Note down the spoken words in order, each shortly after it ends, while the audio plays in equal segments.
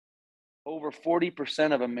over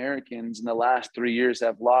 40% of Americans in the last 3 years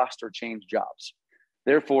have lost or changed jobs.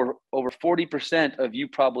 Therefore, over 40% of you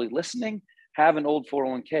probably listening have an old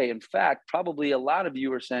 401k. In fact, probably a lot of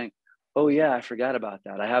you are saying, oh yeah, I forgot about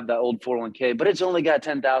that. I have that old 401k, but it's only got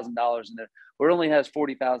 $10,000 in it, or it only has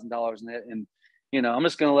 $40,000 in it. And, I'm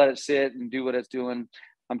just going to let it sit and do what it's doing.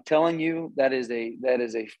 I'm telling you, that is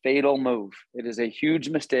a fatal move. It is a huge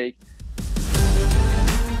mistake.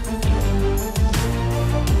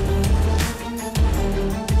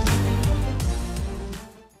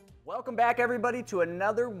 Welcome back, everybody, to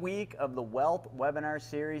another week of the Wealth Webinar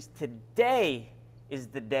Series. Today is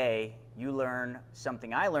the day you learn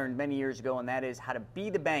something I learned many years ago, and that is how to be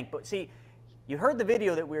the bank. But see, you heard the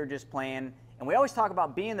video that we were just playing, and we always talk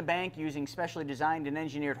about being the bank using specially designed and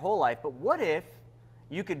engineered whole life. But what if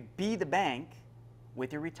you could be the bank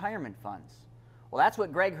with your retirement funds? Well, that's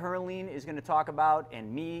what Greg Herlean is going to talk about,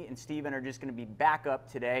 and me and Steven are just going to be back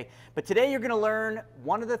up today. But today you're going to learn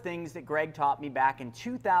one of the things that Greg taught me back in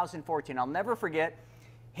 2014. I'll never forget,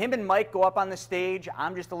 him and Mike go up on the stage.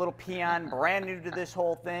 I'm just a little peon, brand new to this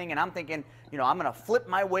whole thing, and I'm thinking, I'm going to flip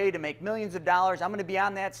my way to make millions of dollars. I'm going to be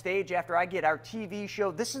on that stage after I get our TV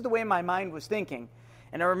show. This is the way my mind was thinking.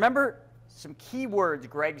 And I remember some key words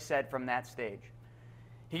Greg said from that stage.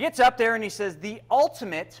 He gets up there and he says, the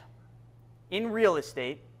ultimate in real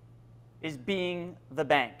estate is being the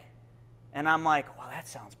bank. And I'm like, well, that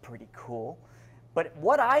sounds pretty cool. But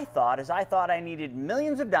what I thought is I needed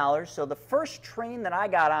millions of dollars. So the first train that I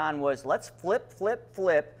got on was let's flip,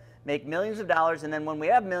 make millions of dollars. And then when we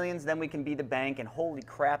have millions, then we can be the bank. And holy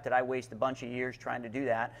crap, did I waste a bunch of years trying to do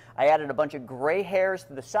that. I added a bunch of gray hairs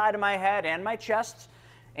to the side of my head and my chest.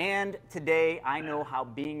 And today I know how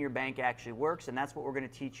being your bank actually works. And that's what we're going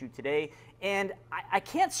to teach you today. And I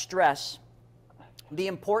can't stress the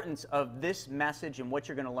importance of this message and what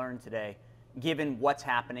you're going to learn today, given what's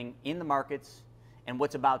happening in the markets and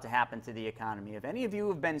what's about to happen to the economy. If any of you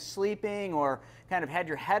have been sleeping or kind of had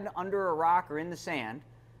your head under a rock or in the sand,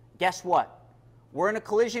 guess what? We're in a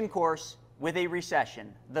collision course with a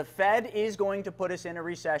recession. The Fed is going to put us in a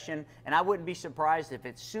recession, and I wouldn't be surprised if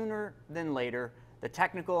it's sooner than later. The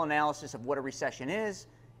technical analysis of what a recession is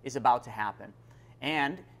about to happen.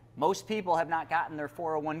 And most people have not gotten their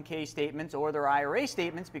 401k statements or their IRA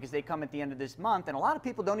statements because they come at the end of this month, and a lot of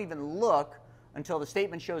people don't even look until the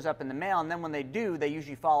statement shows up in the mail, and then when they do, they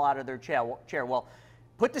usually fall out of their chair. Well,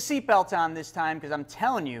 put the seatbelt on this time because I'm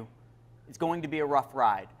telling you, it's going to be a rough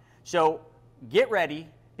ride. So get ready,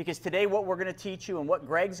 because today what we're going to teach you and what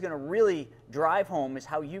Greg's going to really drive home is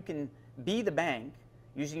how you can be the bank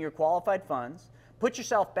using your qualified funds, put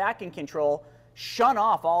yourself back in control, shun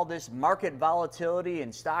off all this market volatility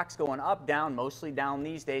and stocks going up, down, mostly down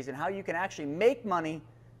these days, and how you can actually make money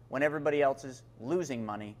when everybody else is losing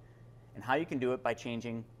money, and how you can do it by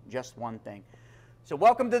changing just one thing. So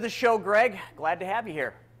welcome to the show, Greg. Glad to have you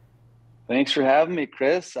here. Thanks for having me,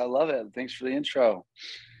 Chris. I love it. Thanks for the intro.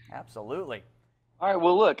 Absolutely. All right.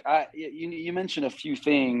 Well, look, you mentioned a few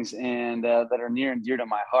things and that are near and dear to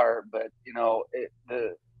my heart, but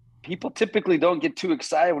the people typically don't get too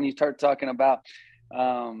excited when you start talking about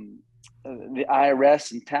the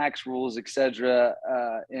IRS and tax rules, et cetera,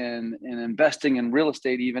 and investing in real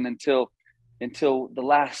estate even until the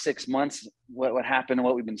last 6 months, what happened and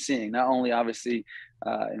what we've been seeing. Not only obviously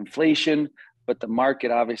inflation, but the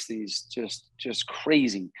market obviously is just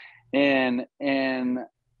crazy. And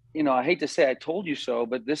I hate to say I told you so,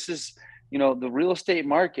 but this is, the real estate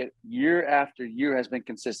market year after year has been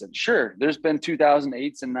consistent. Sure, there's been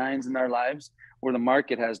 2008s and 9s in our lives where the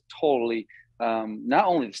market has totally, not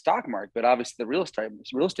only the stock market, but obviously the real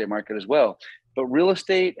estate market as well. But real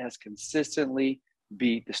estate has consistently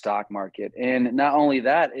beat the stock market. And not only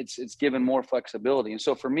that, it's given more flexibility. And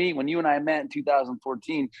so for me, when you and I met in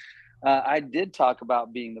 2014, I did talk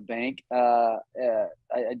about being the bank. I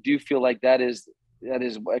do feel like that is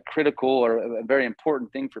a critical or a very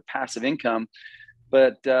important thing for passive income.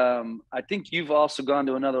 But I think you've also gone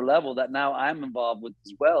to another level that now I'm involved with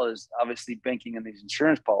as well, is obviously banking in these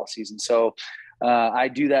insurance policies. And so I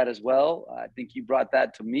do that as well. I think you brought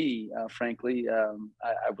that to me, frankly.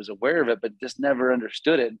 I was aware of it, but just never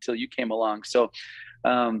understood it until you came along. So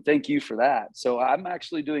thank you for that. So I'm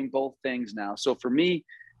actually doing both things now. So for me,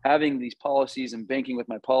 having these policies and banking with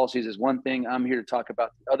my policies is one thing. I'm here to talk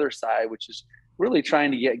about the other side, which is really trying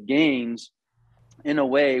to get gains in a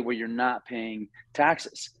way where you're not paying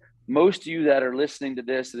taxes. Most of you that are listening to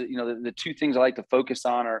this, the two things I like to focus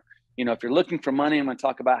on are, if you're looking for money, I'm going to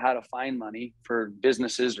talk about how to find money for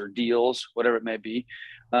businesses or deals, whatever it may be.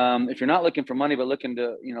 If you're not looking for money, but looking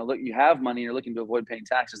to, you have money, you're looking to avoid paying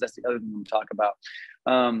taxes, that's the other thing I'm going to talk about.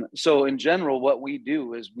 So in general, what we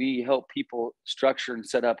do is we help people structure and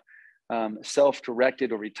set up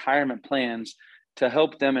self-directed or retirement plans to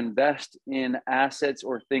help them invest in assets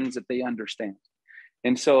or things that they understand.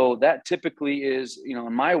 And so that typically is,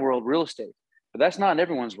 in my world, real estate. But that's not in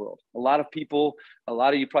everyone's world. A lot of people, a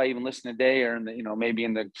lot of you probably even listen today are in the, maybe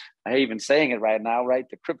in the, I hate even saying it right now, right?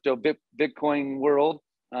 The crypto Bitcoin world,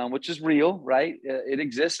 which is real, right? It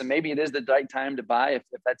exists, and maybe it is the right time to buy if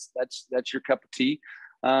that's your cup of tea.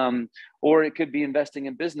 Or it could be investing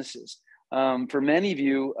in businesses. For many of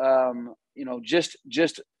you,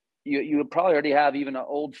 you would probably already have even an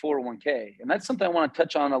old 401k. And that's something I want to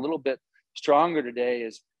touch on a little bit stronger today.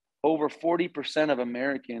 Is over 40% of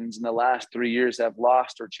Americans in the last 3 years have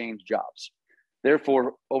lost or changed jobs.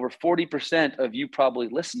 Therefore, over 40% of you probably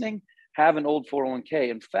listening have an old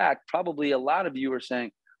 401k. In fact, probably a lot of you are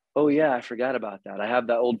saying, oh yeah, I forgot about that. I have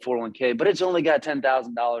that old 401k, but it's only got $10,000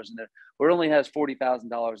 in it, or it only has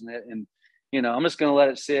 $40,000 in it. And, I'm just going to let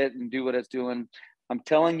it sit and do what it's doing. I'm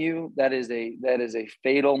telling you, that is a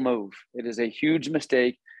fatal move. It is a huge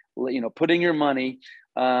mistake, putting your money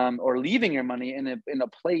or leaving your money in a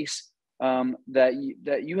place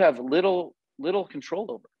that you have little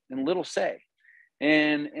control over and little say.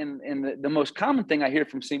 And the most common thing I hear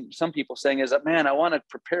from some people saying is that, man, I want to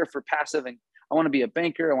prepare for passive, and I want to be a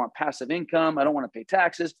banker. I want passive income. I don't want to pay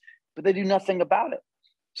taxes, but they do nothing about it.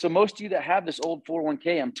 So most of you that have this old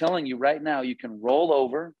 401k, I'm telling you right now, you can roll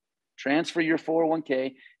over, transfer your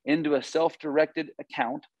 401k into a self-directed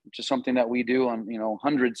account, which is something that we do on,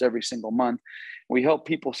 hundreds every single month. We help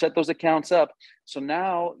people set those accounts up. So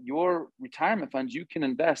now your retirement funds, you can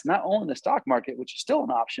invest not only in the stock market, which is still an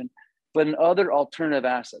option, but in other alternative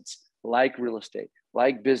assets like real estate,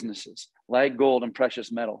 like businesses, like gold and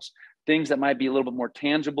precious metals, things that might be a little bit more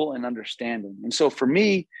tangible and understanding. And so for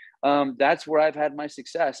me, that's where I've had my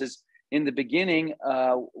success. Is in the beginning,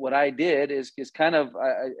 what I did is kind of,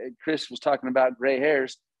 Chris was talking about gray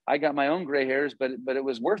hairs. I got my own gray hairs, but it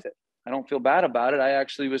was worth it. I don't feel bad about it. I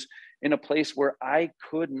actually was in a place where I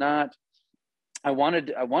could not, I wanted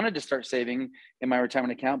to start saving in my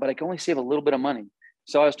retirement account, but I could only save a little bit of money.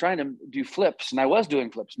 So I was trying to do flips, and I was doing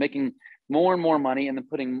flips, making more and more money, and then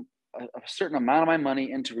putting a certain amount of my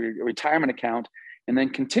money into a retirement account, and then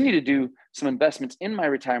continue to do some investments in my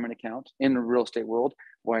retirement account in the real estate world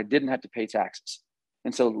where I didn't have to pay taxes.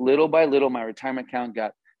 And so little by little, my retirement account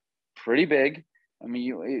got pretty big.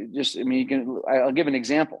 I'll give an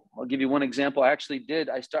example. I'll give you one example. I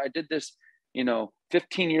did this,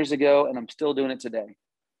 15 years ago, and I'm still doing it today.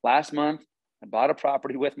 Last month, I bought a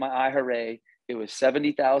property with my IRA. It was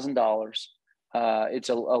 $70,000. It's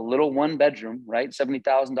a little one bedroom, right?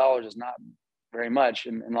 $70,000 is not very much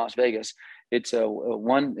in Las Vegas. It's a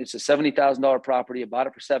 $70,000 property. I bought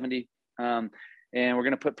it for 70. And we're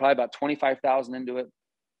going to put probably about 25,000 into it.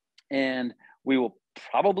 And we will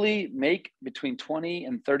probably make between $20,000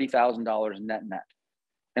 and $30,000 net.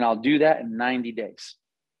 And I'll do that in 90 days.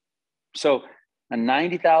 So a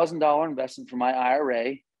 $90,000 investment for my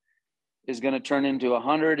IRA is going to turn into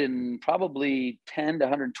probably $10,000 to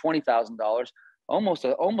 $120,000, almost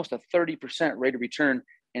a 30% rate of return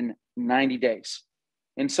in 90 days.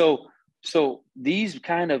 And so these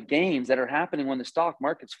kind of gains that are happening when the stock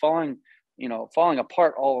market's falling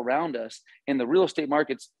apart all around us, and the real estate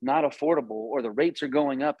market's not affordable, or the rates are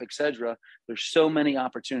going up, etc. There's so many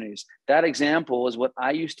opportunities. That example is what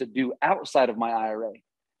I used to do outside of my IRA.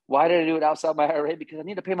 Why did I do it outside my IRA? Because I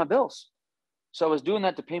need to pay my bills. So I was doing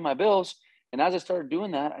that to pay my bills. And as I started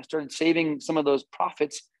doing that, I started saving some of those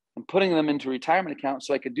profits and putting them into retirement accounts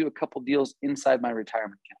so I could do a couple deals inside my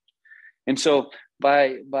retirement account. And so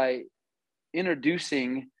by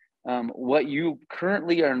introducing what you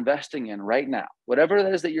currently are investing in right now, whatever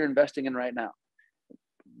it is that you're investing in right now,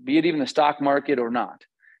 be it even the stock market or not,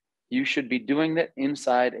 you should be doing that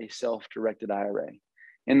inside a self-directed IRA.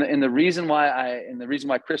 And the reason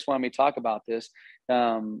why Chris wanted me to talk about this,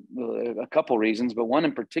 a couple reasons, but one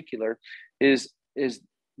in particular is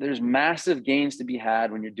there's massive gains to be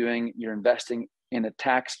had when you're investing in a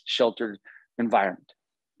tax sheltered environment.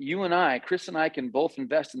 You and I, Chris and I, can both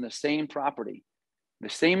invest in the same property, the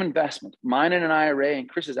same investment, mine in an IRA and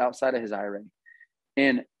Chris is outside of his IRA.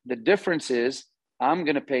 And the difference is I'm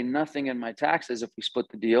going to pay nothing in my taxes if we split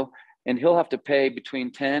the deal, and he'll have to pay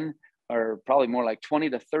between 10 or probably more like 20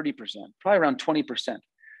 to 30%, probably around 20%.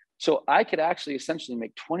 So I could actually essentially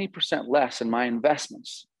make 20% less in my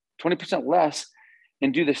investments, 20% less,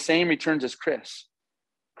 and do the same returns as Chris.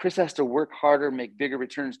 Chris has to work harder, make bigger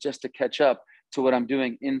returns just to catch up to what I'm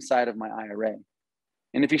doing inside of my IRA.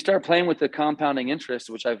 And if you start playing with the compounding interest,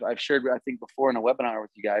 which I've shared, I think, before in a webinar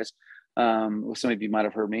with you guys, Well, some of you might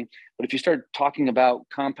have heard me, but if you start talking about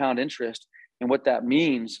compound interest and what that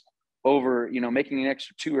means over, making an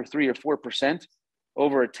extra 2 or 3 or 4%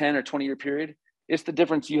 over a 10 or 20 year period, it's the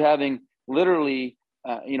difference you having literally,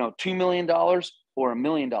 $2 million or $1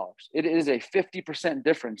 million. It is a 50%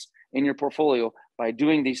 difference in your portfolio by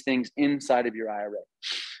doing these things inside of your IRA.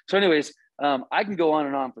 So anyways, I can go on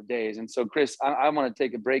and on for days. And so, Chris, I want to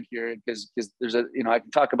take a break here because there's I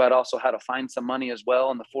can talk about also how to find some money as well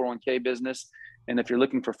in the 401k business. And if you're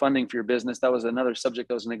looking for funding for your business, that was another subject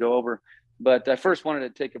I was going to go over. But I first wanted to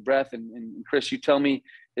take a breath. And Chris, you tell me,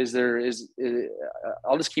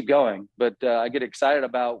 I'll just keep going. But I get excited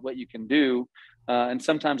about what you can do. And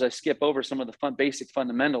sometimes I skip over some of the basic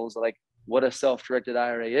fundamentals, like what a self-directed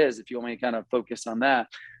IRA is, if you want me to kind of focus on that.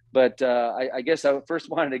 But I guess I first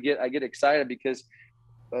wanted to I get excited because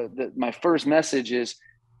my first message is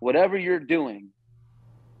whatever you're doing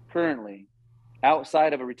currently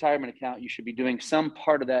outside of a retirement account, you should be doing some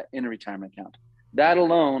part of that in a retirement account. That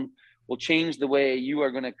alone will change the way you are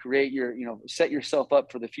going to create set yourself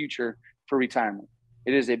up for the future for retirement.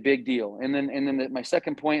 It is a big deal. And then my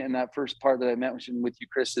second point in that first part that I mentioned with you,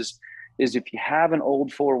 Chris, is if you have an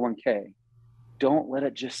old 401k, don't let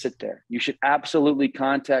it just sit there. You should absolutely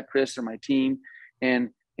contact Chris or my team, and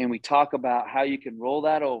we talk about how you can roll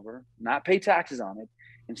that over, not pay taxes on it,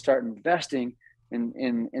 and start investing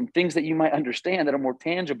in things that you might understand that are more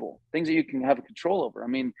tangible, things that you can have control over. I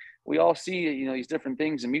mean, we all see, these different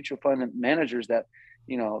things in mutual fund managers that,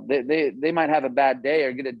 they might have a bad day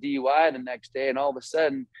or get a DUI the next day, and all of a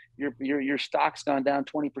sudden your stock's gone down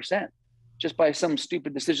 20% just by some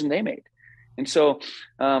stupid decision they made. And so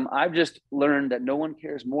I've just learned that no one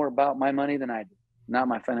cares more about my money than I do. Not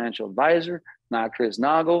my financial advisor, not Chris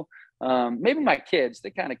Naugle. Maybe my kids, they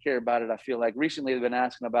kind of care about it. I feel like recently they've been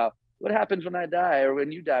asking about what happens when I die or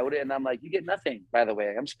when you die. And I'm like, you get nothing, by the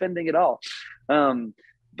way. I'm spending it all.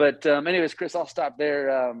 But anyways, Chris, I'll stop there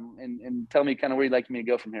and tell me kind of where you'd like me to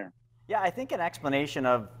go from here. Yeah, I think an explanation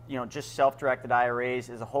of, just self-directed IRAs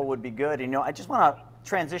as a whole would be good. I just want to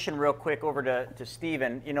transition real quick over to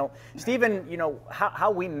Stephen. Stephen, how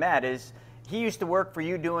we met is he used to work for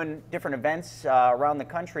you doing different events around the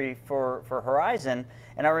country for Horizon.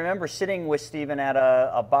 And I remember sitting with Stephen at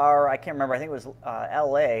a bar, I can't remember, I think it was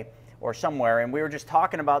LA or somewhere, and we were just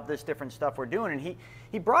talking about this different stuff we're doing. And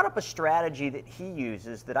he brought up a strategy that he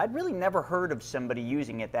uses that I'd really never heard of somebody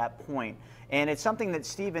using at that point. And it's something that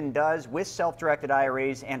Stephen does with self-directed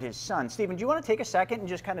IRAs and his son. Stephen, do you want to take a second and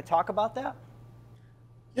just kind of talk about that?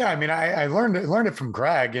 Yeah, I mean, I learned it from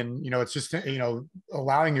Greg, and it's just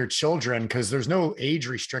allowing your children, because there's no age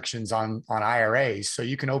restrictions on IRAs, so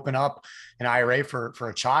you can open up an IRA for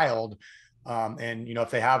a child, and if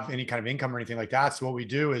they have any kind of income or anything like that. So what we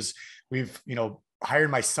do is we've hired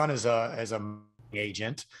my son as a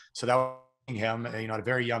agent, so that him at a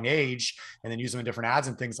very young age, and then use them in different ads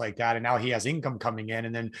and things like that. And now he has income coming in,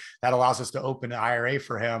 and then that allows us to open an IRA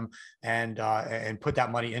for him and put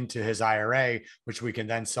that money into his IRA, which we can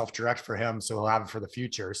then self-direct for him, so he'll have it for the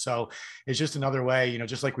future. So it's just another way,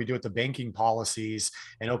 just like we do with the banking policies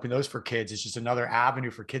and open those for kids. It's just another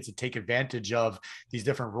avenue for kids to take advantage of these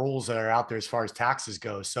different rules that are out there as far as taxes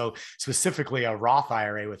go. So specifically a Roth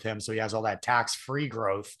IRA with him, so he has all that tax-free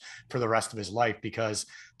growth for the rest of his life, because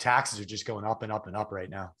taxes are just going up and up and up right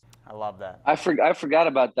now. I love that. I forgot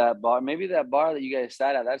about that bar. Maybe that bar that you guys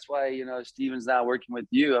sat at. That's why, Steven's not working with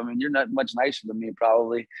you. I mean, you're not much nicer than me,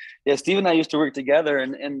 probably. Yeah, Steve and I used to work together,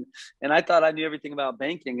 and I thought I knew everything about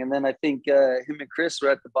banking. And then I think him and Chris were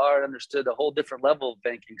at the bar and understood a whole different level of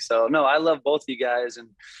banking. So no, I love both you guys. And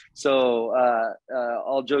so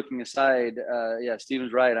all joking aside, yeah,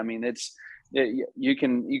 Steven's right. I mean, you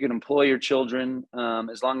can employ your children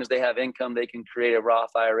as long as they have income. They can create a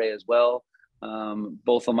Roth IRA as well.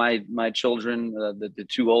 Both of my children, the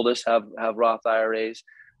two oldest, have Roth IRAs,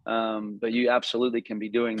 but you absolutely can be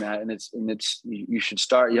doing that, and you should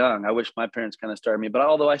start young. I wish my parents kind of started me, but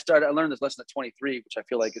although I learned this lesson at 23, which I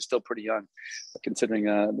feel like is still pretty young, considering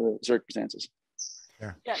the circumstances.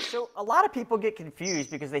 Yeah, so a lot of people get confused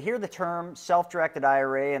because they hear the term self-directed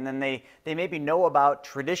IRA, and then they maybe know about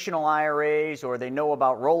traditional IRAs, or they know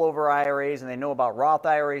about rollover IRAs, and they know about Roth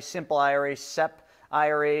IRAs, simple IRAs, SEP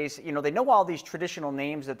IRAs. They know all these traditional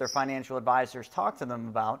names that their financial advisors talk to them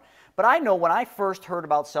about. But I know when I first heard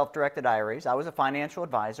about self-directed IRAs, I was a financial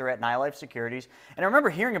advisor at NyLife Securities, and I remember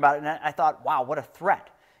hearing about it, and I thought, wow, what a threat.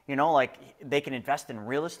 Like they can invest in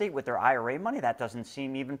real estate with their IRA money? That doesn't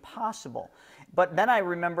seem even possible. But then I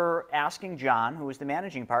remember asking John, who was the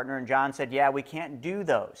managing partner, and John said, yeah, we can't do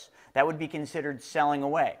those. That would be considered selling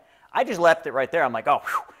away. I just left it right there. I'm like, oh,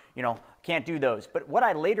 can't do those. But what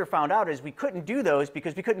I later found out is we couldn't do those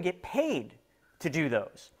because we couldn't get paid to do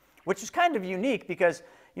those, which is kind of unique because,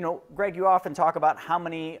 you know, Greg, you often talk about how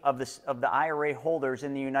many of the IRA holders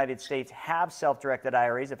in the United States have self-directed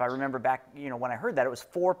IRAs. If I remember back, you know, when I heard that, it was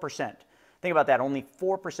 4%. Think about that. Only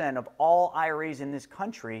 4% of all IRAs in this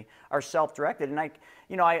country are self-directed. And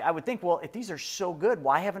I would think, well, if these are so good,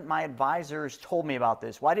 why haven't my advisors told me about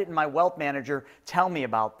this? Why didn't my wealth manager tell me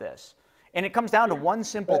about this? And it comes down to one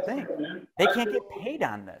simple thing. They can't get paid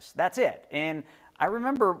on this. That's it. And I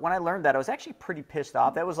remember when I learned that, I was actually pretty pissed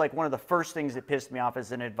off. That was like one of the first things that pissed me off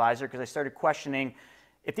as an advisor, because I started questioning,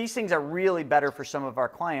 if these things are really better for some of our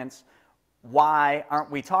clients, why aren't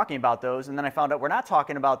we talking about those? And then I found out we're not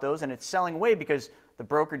talking about those, and it's selling away because the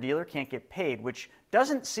broker dealer can't get paid, which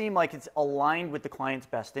doesn't seem like it's aligned with the client's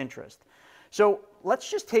best interest. So let's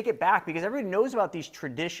just take it back, because everybody knows about these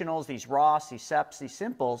traditionals, these Roths, these SEPs, these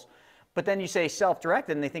simples, but then you say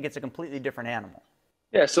self-directed and they think it's a completely different animal.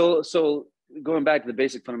 Yeah. So going back to the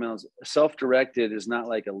basic fundamentals, self-directed is not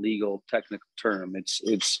like a legal technical term.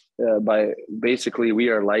 It's by basically, we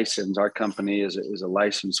are licensed. Our company is a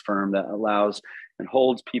licensed firm that allows and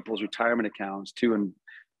holds people's retirement accounts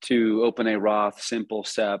to open a Roth, simple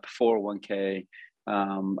SEP, 401k,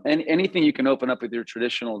 and anything you can open up with your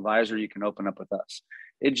traditional advisor, you can open up with us.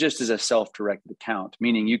 It just is a self-directed account,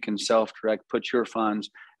 meaning you can self-direct, put your funds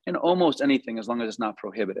in almost anything as long as it's not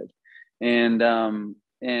prohibited. And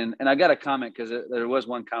I got a comment, because there was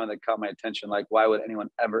one comment that caught my attention, like, why would anyone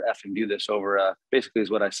ever effing do this over basically is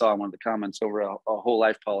what I saw in one of the comments, over a whole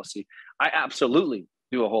life policy. I absolutely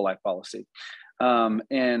do a whole life policy.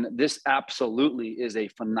 And this absolutely is a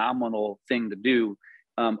phenomenal thing to do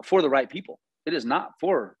for the right people. It is not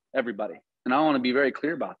for everybody. And I want to be very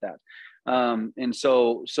clear about that. And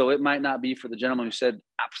so it might not be for the gentleman who said,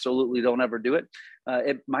 absolutely don't ever do it.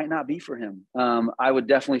 It might not be for him. I would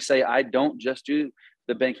definitely say I don't just do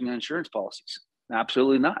the banking and insurance policies.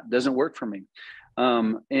 Absolutely not. Doesn't work for me.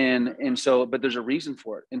 But there's a reason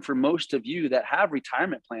for it. And for most of you that have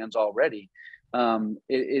retirement plans already,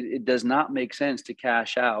 it does not make sense to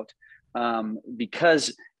cash out,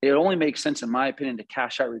 because it only makes sense, in my opinion, to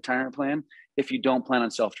cash out retirement plan if you don't plan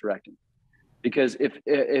on self-directing. Because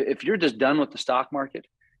if you're just done with the stock market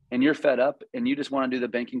and you're fed up and you just want to do the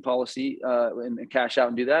banking policy and cash out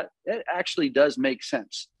and do that, it actually does make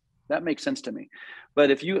sense. That makes sense to me.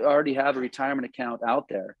 But if you already have a retirement account out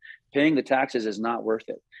there, paying the taxes is not worth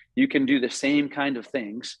it. You can do the same kind of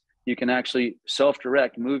things. You can actually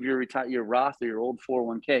self-direct, move your Roth or your old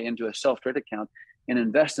 401k into a self-direct account and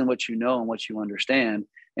invest in what you know and what you understand,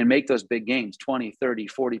 and make those big gains, 20, 30,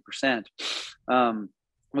 40%,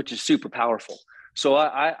 which is super powerful. So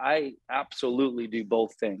I absolutely do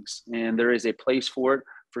both things. And there is a place for it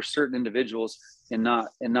for certain individuals and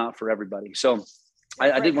not for everybody. So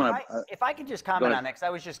I did want to. If I could just comment on that, because I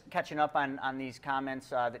was just catching up on these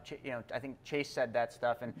comments that I think Chase said that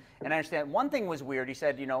stuff, and I understand. One thing was weird. He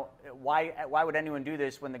said, why would anyone do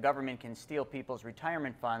this when the government can steal people's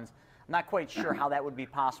retirement funds? I'm not quite sure how that would be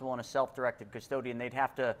possible in a self-directed custodian. They'd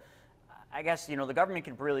have to. I guess, the government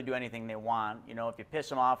can really do anything they want. If you piss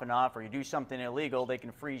them off enough or you do something illegal, they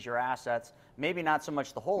can freeze your assets. Maybe not so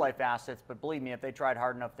much the whole life assets, but believe me, if they tried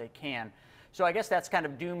hard enough, they can. So I guess that's kind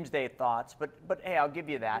of doomsday thoughts, but hey, I'll give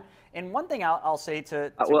you that. And one thing I'll say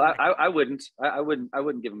to well, I wouldn't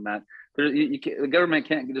give them that. The government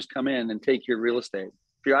can't just come in and take your real estate.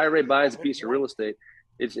 If your IRA buys a piece of real estate,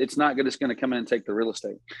 it's not just going to come in and take the real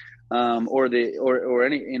estate, or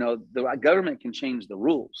any. The government can change the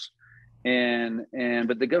rules,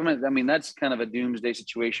 but the government. I mean, that's kind of a doomsday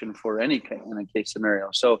situation for any kind of case scenario.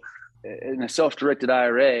 So, in a self-directed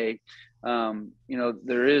IRA.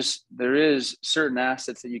 There is certain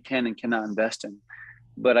assets that you can and cannot invest in,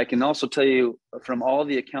 but I can also tell you from all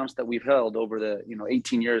the accounts that we've held over the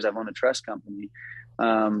 18 years I've owned a trust company,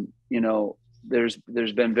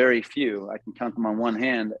 there's been very few, I can count them on one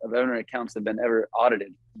hand, of owner accounts that have been ever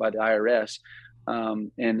audited by the IRS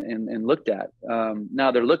and looked at.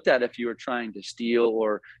 Now they're looked at if you were trying to steal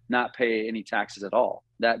or not pay any taxes at all.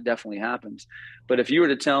 That definitely happens. But if you were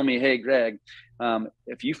to tell me, hey, Greg,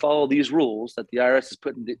 if you follow these rules that the IRS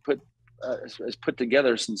has put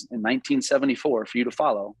together since in 1974 for you to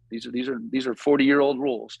follow, these are 40-year-old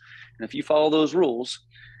rules, and if you follow those rules,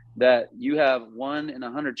 that you have 1 in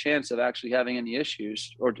 100 chance of actually having any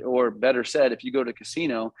issues, or better said, if you go to a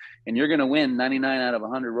casino and you're going to win 99 out of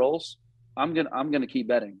 100 rolls, I'm gonna keep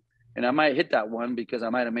betting, and I might hit that one because I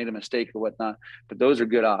might have made a mistake or whatnot, but those are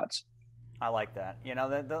good odds. I like that.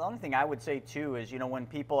 The only thing I would say too is, when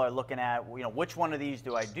people are looking at, which one of these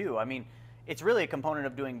do I do? I mean, it's really a component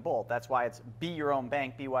of doing both. That's why it's be your own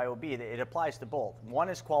bank, BYOB. It applies to both. One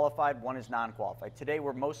is qualified, one is non-qualified. Today,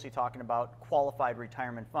 we're mostly talking about qualified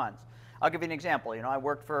retirement funds. I'll give you an example. I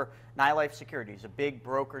worked for Life Securities, a big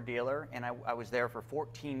broker dealer, and I was there for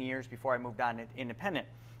 14 years before I moved on to independent.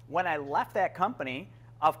 When I left that company,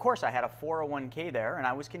 of course, I had a 401k there, and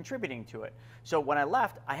I was contributing to it. So when I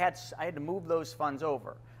left, I had to move those funds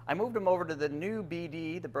over. I moved them over to the new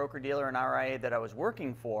BD, the broker dealer and RIA that I was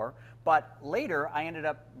working for, but later I ended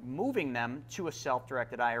up moving them to a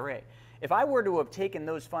self-directed IRA. If I were to have taken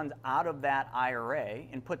those funds out of that IRA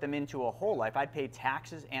and put them into a whole life, I'd pay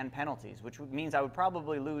taxes and penalties, which means I would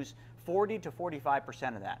probably lose 40 to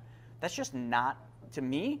 45% of that. That's just not, to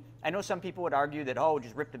me, I know some people would argue that, oh,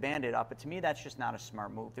 just rip the Band-Aid up, but to me, that's just not a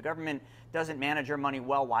smart move. The government doesn't manage our money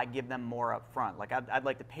well. Why give them more up front? Like, I'd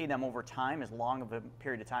like to pay them over time, as long of a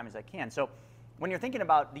period of time as I can. So when you're thinking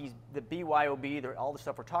about the BYOB, all the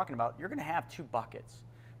stuff we're talking about, you're going to have two buckets.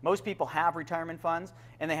 Most people have retirement funds,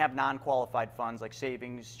 and they have non-qualified funds like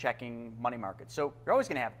savings, checking, money markets. So you're always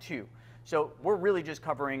going to have two. So we're really just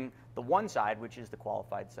covering the one side, which is the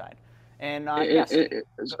qualified side. And yes.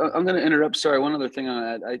 I'm going to interrupt. Sorry, one other thing on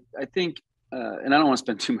that. I think, and I don't want to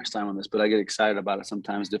spend too much time on this, but I get excited about it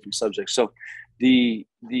sometimes, different subjects. So the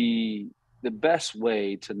best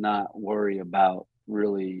way to not worry about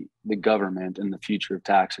really the government and the future of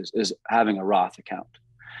taxes is having a Roth account.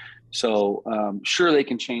 So sure, they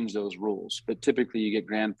can change those rules, but typically you get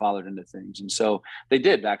grandfathered into things. And so they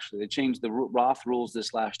did, actually. They changed the Roth rules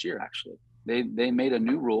this last year, actually. They made a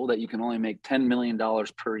new rule that you can only make $10 million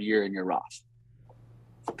per year in your Roth.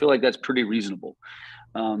 I feel like that's pretty reasonable.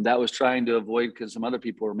 That was trying to avoid, because some other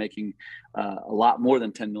people are making a lot more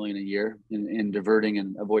than 10 million a year in diverting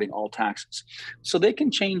and avoiding all taxes. So they can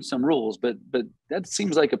change some rules, but that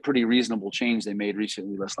seems like a pretty reasonable change they made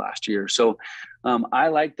recently this last year. So I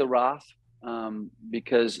like the Roth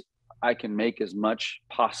because I can make as much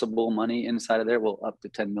possible money inside of there, well, up to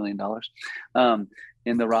 $10 million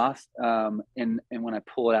in the Roth, and when I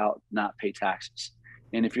pull it out, not pay taxes.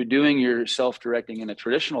 And if you're doing your self-directing in a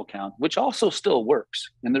traditional account, which also still works,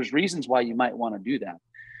 and there's reasons why you might want to do that.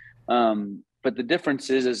 But the difference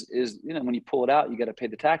is when you pull it out, you got to pay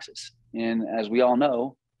the taxes. And as we all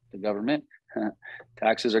know, the government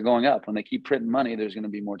taxes are going up. When they keep printing money, there's going to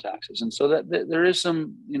be more taxes. And so that there is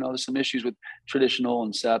some issues with traditional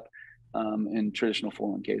and SEP and traditional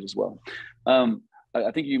 401ks as well.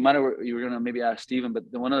 I think you were going to maybe ask Stephen,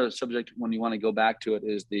 but the one other subject when you want to go back to it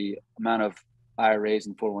is the amount of IRAs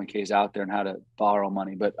and 401ks out there and how to borrow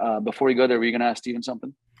money. But before you go there, were you going to ask Stephen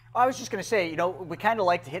something? I was just going to say, we kind of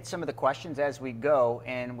like to hit some of the questions as we go,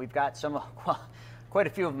 and we've got quite a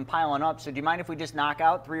few of them piling up. So do you mind if we just knock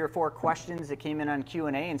out 3 or 4 questions that came in on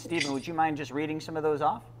Q&A? And Stephen, would you mind just reading some of those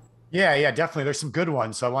off? Yeah, definitely. There's some good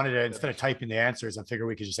ones. So I wanted to, instead of typing the answers, I figured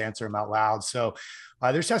we could just answer them out loud. So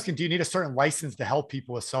they're just asking, do you need a certain license to help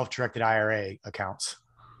people with self-directed IRA accounts?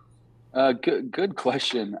 Good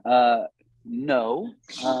question. No,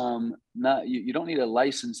 not you don't need a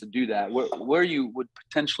license to do that. Where you would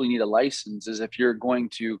potentially need a license is if you're going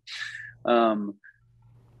to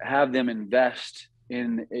have them invest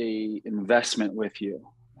in a investment with you,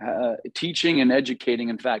 teaching and educating.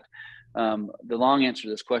 In fact, the long answer to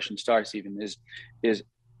this question, Stephen, is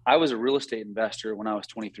I was a real estate investor when I was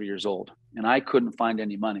 23 years old, and I couldn't find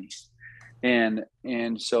any money, and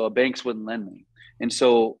so banks wouldn't lend me. And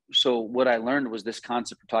so what I learned was this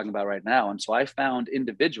concept we're talking about right now. And so I found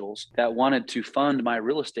individuals that wanted to fund my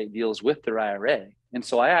real estate deals with their IRA. And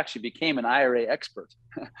so I actually became an IRA expert.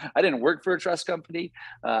 I didn't work for a trust company.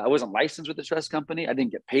 I wasn't licensed with a trust company. I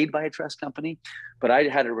didn't get paid by a trust company, but I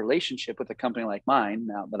had a relationship with a company like mine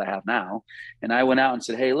now that I have now. And I went out and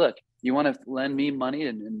said, hey, look, you want to lend me money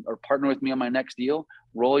or partner with me on my next deal?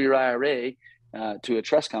 Roll your IRA to a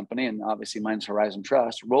trust company, and obviously mine's Horizon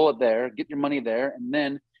Trust. Roll it there, get your money there, and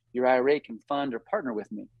then your IRA can fund or partner with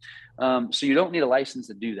me. So you don't need a license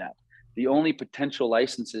to do that. The only potential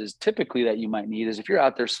licenses typically that you might need is if you're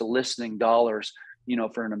out there soliciting dollars,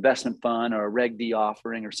 for an investment fund or a Reg D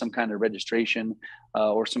offering or some kind of registration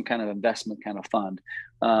or some kind of investment kind of fund.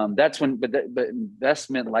 That's when, but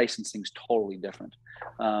investment licensing is totally different.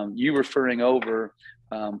 You referring over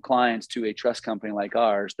clients to a trust company like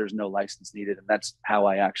ours, there's no license needed. And that's how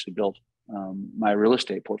I actually built my real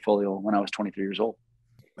estate portfolio when I was 23 years old.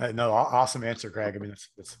 No, awesome answer, Greg. I mean,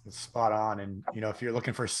 it's spot on. And, if you're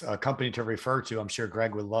looking for a company to refer to, I'm sure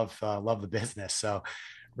Greg would love the business. So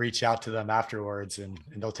reach out to them afterwards and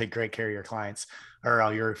they'll take great care of your clients or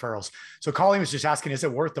your referrals. So Colleen was just asking, is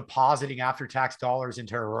it worth depositing after-tax dollars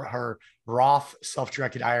into her Roth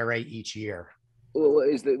self-directed IRA each year? Well,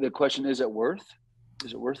 is the question, is it worth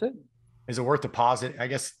it? Is it worth deposit, I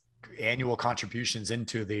guess, annual contributions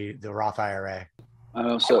into the Roth IRA? I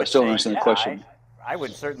don't I would still say, understand the yeah, question. I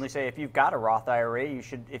would certainly say if you've got a Roth IRA, you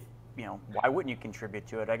should, if, why wouldn't you contribute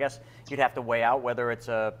to it? I guess you'd have to weigh out whether it's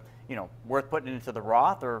worth putting it into the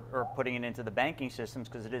Roth or putting it into the banking systems,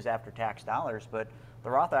 because it is after tax dollars. But the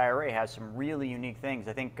Roth IRA has some really unique things.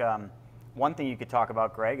 I think one thing you could talk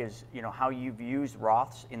about, Greg, is how you've used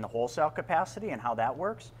Roths in the wholesale capacity and how that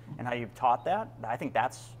works and how you've taught that. I think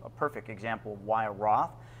that's a perfect example of why a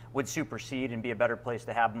Roth would supersede and be a better place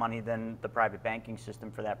to have money than the private banking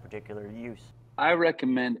system for that particular use. I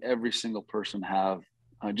recommend every single person have,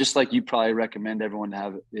 just like you probably recommend everyone to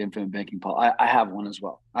have the infinite banking policy. I have one as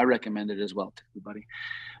well. I recommend it as well to everybody.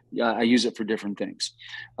 Yeah, I use it for different things.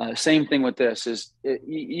 Same thing with this is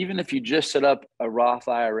even if you just set up a Roth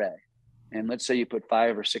IRA, and let's say you put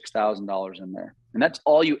 $5,000 or $6,000 in there, and that's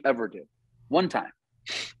all you ever do, one time.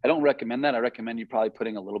 I don't recommend that. I recommend you probably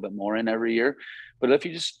putting a little bit more in every year. But if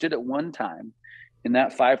you just did it one time, in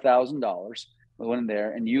that $5,000 went in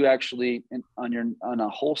there, and you actually on a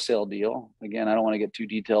wholesale deal, again, I don't want to get too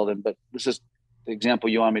detailed in, but this is the example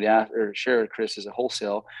you want me to ask or share, Chris, is a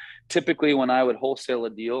wholesale. Typically, when I would wholesale a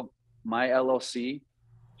deal, my LLC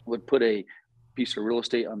would put a piece of real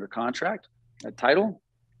estate under contract, a title,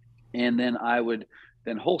 and then I would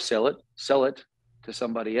then wholesale it, sell it to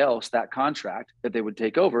somebody else, that contract that they would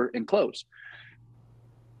take over and close.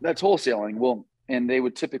 That's wholesaling. Well, and they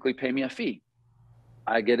would typically pay me a fee.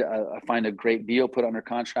 I find a great deal, put under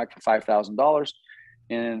contract for $5,000,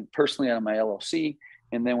 and personally out of my LLC.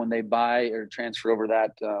 And then when they buy or transfer over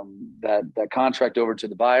that contract over to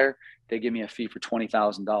the buyer, they give me a fee for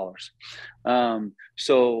 $20,000.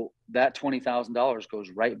 So that $20,000 goes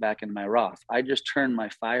right back into my Roth. I just turned my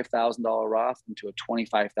 $5,000 Roth into a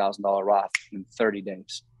 $25,000 Roth in 30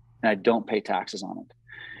 days, and I don't pay taxes on it.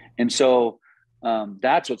 And so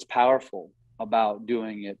that's what's powerful about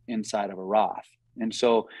doing it inside of a Roth. And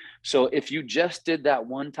so if you just did that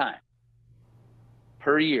one time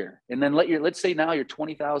per year, and then let's say now your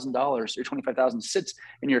 $20,000 or $25,000 sits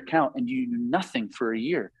in your account and you do nothing for a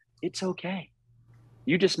year, it's okay.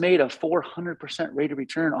 You just made a 400% rate of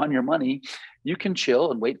return on your money. You can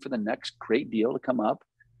chill and wait for the next great deal to come up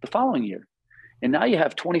the following year. And now you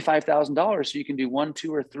have $25,000, so you can do 1,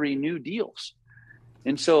 2, or 3 new deals.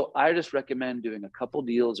 And so I just recommend doing a couple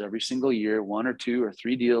deals every single year, 1 or 2 or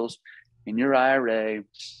 3 deals in your IRA.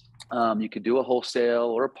 You could do a wholesale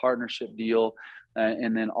or a partnership deal,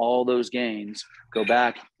 and then all those gains go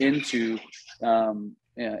back into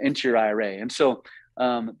your IRA. And so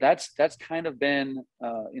that's kind of been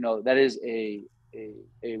that is a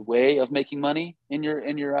way of making money in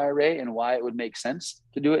your IRA, and why it would make sense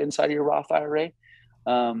to do it inside of your Roth IRA.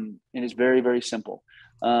 And it's very, very simple.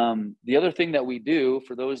 The other thing that we do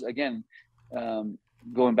for those, again,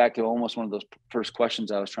 going back to almost one of those first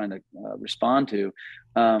questions I was trying to respond to,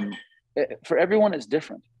 for everyone, it's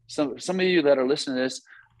different. Some of you that are listening to this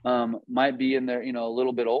might be in there, a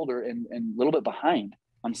little bit older and a little bit behind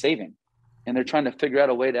on saving. And they're trying to figure out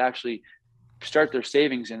a way to actually start their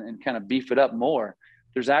savings and kind of beef it up more.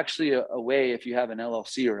 There's actually a way, if you have an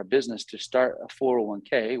LLC or a business, to start a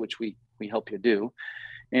 401k, which we help you do.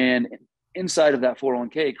 And inside of that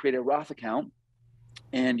 401k, create a Roth account,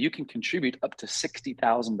 and you can contribute up to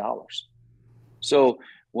 $60,000. So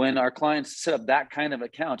when our clients set up that kind of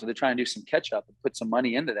account, so they're trying to do some catch up and put some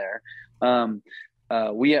money into there,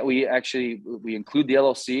 we include the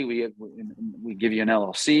LLC. We give you an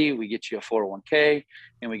LLC, we get you a 401k,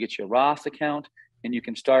 and we get you a Roth account, and you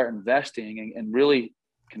can start investing and really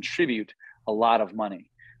contribute a lot of money,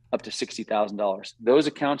 up to $60,000. Those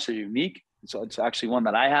accounts are unique. So it's actually one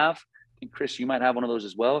that I have. And Chris, you might have one of those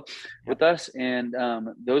as well with us. And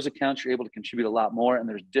those accounts, you're able to contribute a lot more, and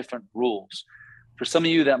there's different rules. For some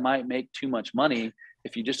of you that might make too much money,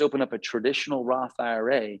 if you just open up a traditional Roth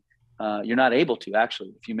IRA, you're not able to,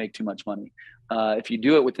 actually, if you make too much money. If you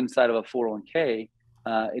do it with inside of a 401k,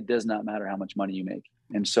 it does not matter how much money you make.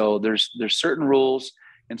 And so there's certain rules.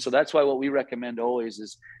 And so that's why what we recommend always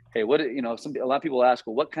is, hey, a lot of people ask,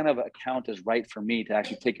 well, what kind of account is right for me to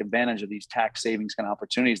actually take advantage of these tax savings kind of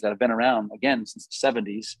opportunities that have been around, again, since the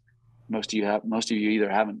 70s. Most of you either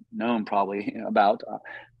haven't known probably about.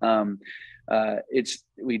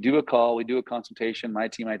 We do a call, we do a consultation. My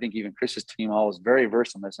team, I think even Chris's team, all is very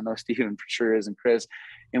versed on this. I know Stephen for sure is, and Chris,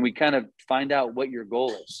 and we kind of find out what your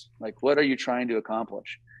goal is. Like, what are you trying to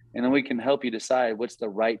accomplish? And then we can help you decide what's the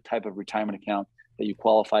right type of retirement account that you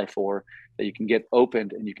qualify for, that you can get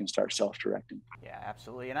opened and you can start self-directing. Yeah,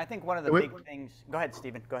 absolutely. And I think one of the big things, go ahead,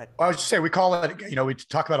 Stephen, go ahead. I was just saying, we call it, we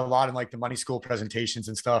talk about a lot in like the money school presentations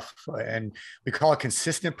and stuff, and we call it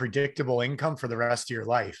consistent, predictable income for the rest of your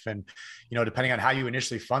life. And, depending on how you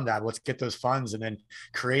initially fund that, let's get those funds and then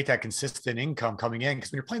create that consistent income coming in.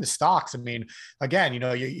 Because when you're playing the stocks, I mean, again,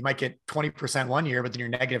 you might get 20% one year, but then you're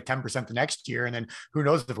negative 10% the next year. And then who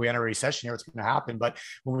knows if we enter a recession here, what's going to happen. But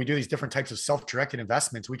when we do these different types of self-directed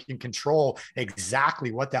investments, we can control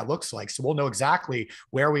exactly what that looks like. So we'll know exactly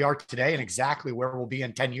where we are today and exactly where we'll be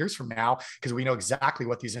in 10 years from now, because we know exactly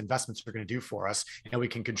what these investments are going to do for us, and we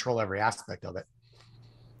can control every aspect of it.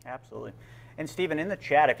 Absolutely. And Stephen, in the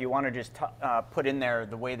chat, if you want to just put in there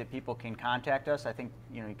the way that people can contact us, I think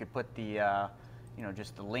you could put the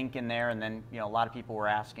just the link in there, and then a lot of people were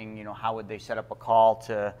asking how would they set up a call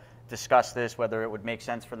to discuss this, whether it would make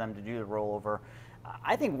sense for them to do the rollover.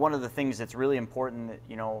 I think one of the things that's really important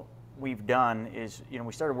that we've done is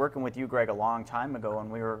we started working with you, Greg, a long time ago,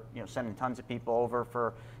 and we were sending tons of people over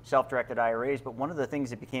for self-directed IRAs. But one of the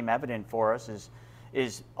things that became evident for us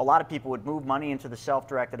is a lot of people would move money into the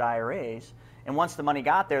self-directed IRAs, and once the money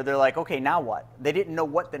got there, they're like, okay, now what? They didn't know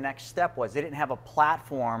what the next step was. They didn't have a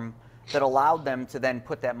platform that allowed them to then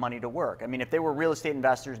put that money to work. I mean, if they were real estate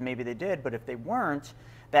investors, maybe they did, but if they weren't,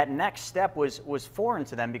 that next step was foreign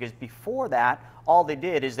to them, because before that, all they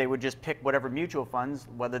did is they would just pick whatever mutual funds,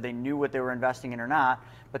 whether they knew what they were investing in or not,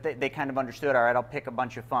 but they kind of understood, all right, I'll pick a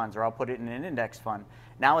bunch of funds, or I'll put it in an index fund.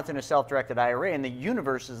 Now it's in a self-directed IRA, and the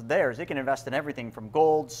universe is theirs. They can invest in everything from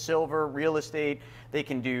gold, silver, real estate. They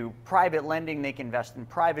can do private lending. They can invest in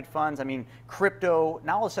private funds. I mean, crypto.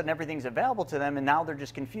 Now all of a sudden everything's available to them, and now they're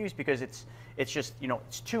just confused because it's just,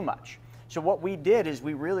 it's too much. So what we did is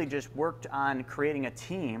we really just worked on creating a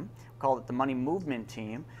team, called it the Money Movement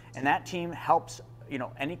Team, and that team helps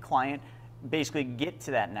any client basically get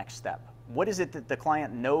to that next step. What is it that the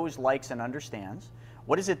client knows, likes, and understands?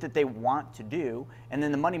 What is it that they want to do? And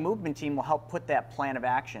then the Money Movement Team will help put that plan of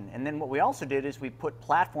action. And then what we also did is we put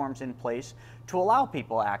platforms in place to allow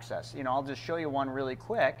people access. I'll just show you one really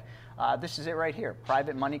quick. This is it right here,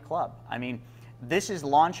 Private Money Club. I mean, this is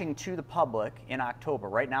launching to the public in October.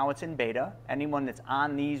 Right now it's in beta. Anyone that's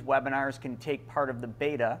on these webinars can take part of the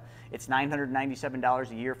beta. It's $997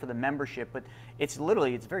 a year for the membership, but it's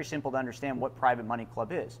very simple to understand what Private Money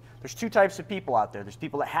Club is. There's two types of people out there. There's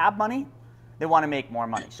people that have money, they want to make more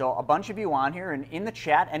money. So a bunch of you on here, and in the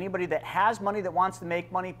chat, anybody that has money that wants to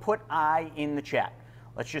make money, put I in the chat.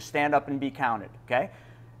 Let's just stand up and be counted, okay?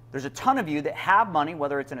 There's a ton of you that have money,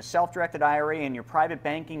 whether it's in a self-directed IRA, in your private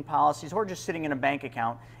banking policies, or just sitting in a bank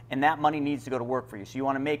account, and that money needs to go to work for you. So you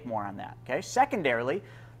want to make more on that, okay? Secondarily,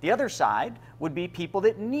 the other side would be people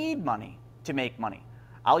that need money to make money.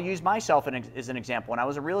 I'll use myself as an example. When I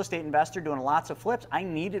was a real estate investor doing lots of flips, I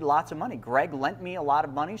needed lots of money. Greg lent me a lot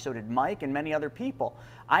of money, so did Mike and many other people.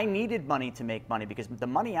 I needed money to make money because the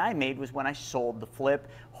money I made was when I sold the flip,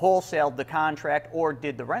 wholesaled the contract, or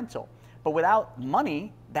did the rental. But without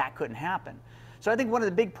money, that couldn't happen. So I think one of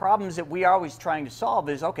the big problems that we are always trying to solve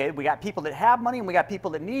is, okay, we got people that have money and we got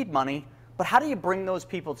people that need money, but how do you bring those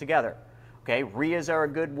people together? Okay, RIAs are a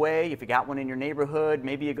good way. If you got one in your neighborhood,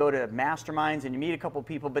 maybe you go to masterminds and you meet a couple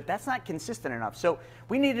people, but that's not consistent enough. So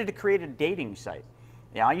we needed to create a dating site.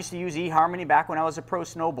 Yeah, I used to use eHarmony back when I was a pro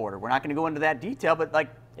snowboarder. We're not going to go into that detail, but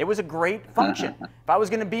it was a great function. If I was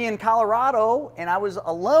going to be in Colorado and I was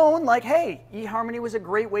alone, hey, eHarmony was a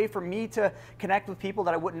great way for me to connect with people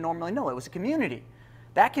that I wouldn't normally know. It was a community.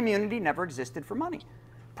 That community never existed for money.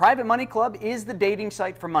 Private Money Club is the dating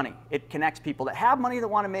site for money. It connects people that have money that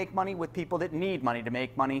want to make money with people that need money to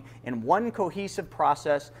make money in one cohesive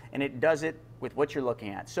process, and it does it with what you're looking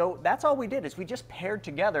at. So that's all we did, is we just paired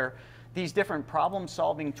together these different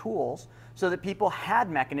problem-solving tools so that people had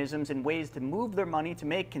mechanisms and ways to move their money to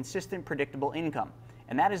make consistent, predictable income.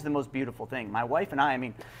 And that is the most beautiful thing. My wife and I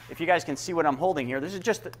mean, if you guys can see what I'm holding here, this is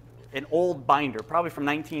just an old binder, probably from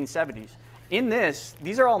 1970s. In this,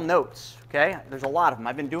 these are all notes, okay? There's a lot of them.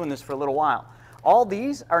 I've been doing this for a little while. All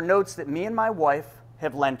these are notes that me and my wife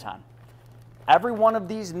have lent on. Every one of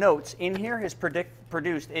these notes in here has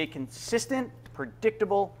produced a consistent,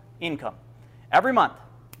 predictable income. Every month,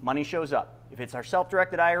 money shows up. If it's our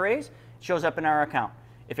self-directed IRAs, it shows up in our account.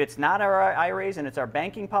 If it's not our IRAs and it's our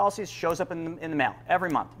banking policies, it shows up in the mail every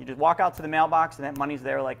month. You just walk out to the mailbox and that money's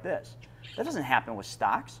there like this. That doesn't happen with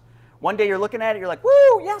stocks. One day you're looking at it, you're like,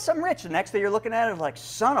 woo, yes, I'm rich. The next day you're looking at it, like,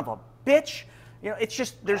 son of a bitch. It's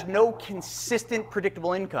just, there's no consistent,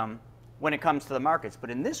 predictable income when it comes to the markets. But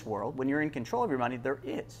in this world, when you're in control of your money, there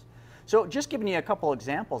is. So just giving you a couple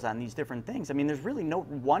examples on these different things. I mean, there's really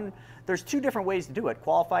there's two different ways to do it,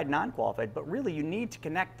 qualified, non-qualified, but really you need to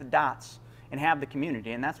connect the dots and have the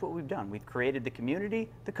community. And that's what we've done. We've created the community,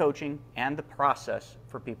 the coaching, and the process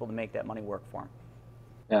for people to make that money work for them.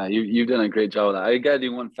 Yeah, you've done a great job with that. I got to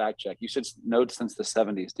do one fact check. You said notes since the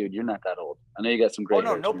 70s, dude. You're not that old. I know you got some great.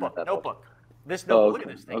 Oh, no, notebook. This notebook. Okay.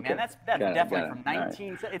 Look at this thing, Okay. man. That's definitely from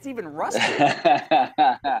 19. Right. It's even rusty. All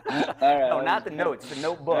right. No, not the notes. The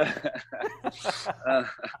notebook.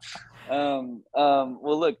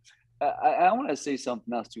 Well, look, I want to say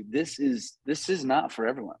something else too. This is not for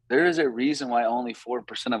everyone. There is a reason why only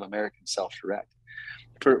 4% of Americans self-direct.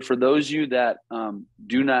 For those of you that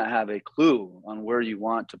do not have a clue on where you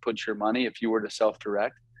want to put your money, if you were to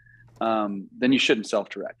self-direct, then you shouldn't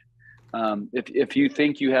self-direct. If you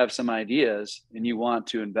think you have some ideas and you want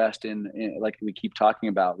to invest in, like we keep talking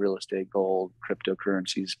about, real estate, gold,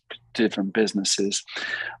 cryptocurrencies, different businesses,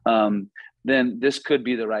 then this could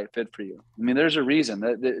be the right fit for you. I mean, there's a reason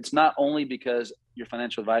that it's not only because your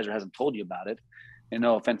financial advisor hasn't told you about it. And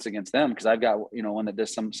no offense against them, because I've got, one that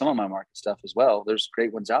does some of my market stuff as well. There's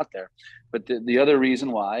great ones out there. But the other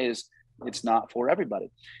reason why is it's not for everybody.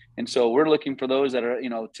 And so we're looking for those that are,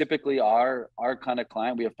 typically our kind of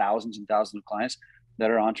client. We have thousands and thousands of clients that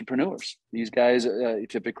are entrepreneurs. These guys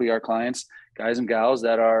typically are clients, guys and gals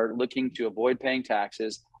that are looking to avoid paying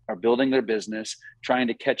taxes, are building their business, trying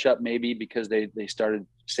to catch up maybe because they started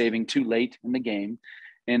saving too late in the game.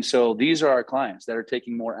 And so these are our clients that are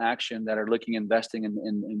taking more action, that are looking, investing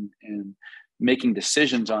in making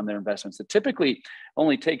decisions on their investments that typically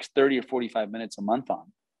only takes 30 or 45 minutes a month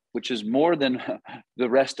on, which is more than the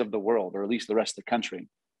rest of the world, or at least the rest of the country.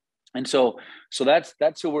 And so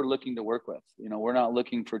that's who we're looking to work with. We're not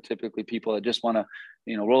looking for typically people that just want to,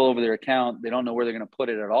 roll over their account. They don't know where they're going to put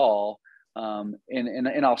it at all.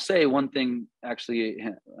 And I'll say one thing actually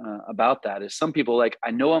about that is some people like,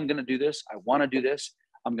 I know I'm going to do this. I want to do this.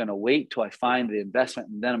 I'm going to wait till I find the investment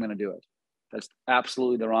and then I'm going to do it. That's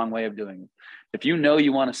absolutely the wrong way of doing it. If you know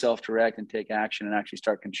you want to self-direct and take action and actually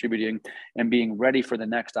start contributing and being ready for the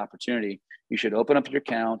next opportunity, you should open up your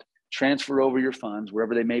account, transfer over your funds,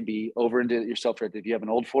 wherever they may be, over into your self-direct. If you have an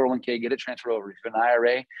old 401k, get it transferred over. If you have an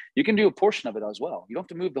IRA, you can do a portion of it as well. You don't have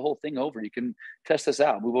to move the whole thing over. You can test this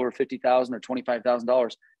out, move over $50,000 or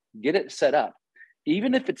 $25,000, get it set up.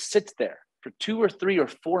 Even if it sits there for 2 or 3 or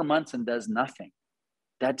 4 months and does nothing,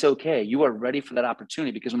 that's okay. You are ready for that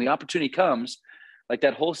opportunity, because when the opportunity comes, like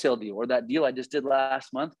that wholesale deal or that deal I just did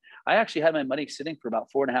last month, I actually had my money sitting for about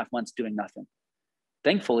 4.5 months doing nothing.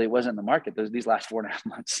 Thankfully, it wasn't in the market these last 4.5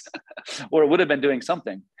 months, or it would have been doing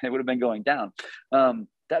something. It would have been going down.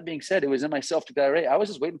 That being said, it was in my self-directed IRA. I was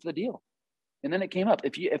just waiting for the deal. And then it came up.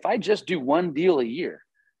 If I just do one deal a year,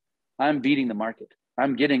 I'm beating the market.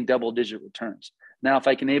 I'm getting double-digit returns. Now, if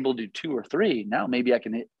I can able to do 2 or 3, now maybe I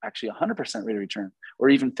can hit actually 100% rate of return, or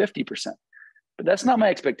even 50%. But that's not my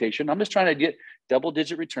expectation. I'm just trying to get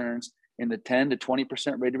double-digit returns in the 10 to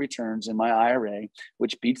 20% rate of returns in my IRA,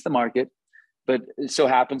 which beats the market. But it so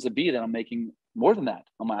happens to be that I'm making more than that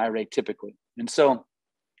on my IRA typically. And so,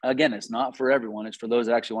 again, it's not for everyone. It's for those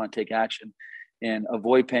that actually want to take action and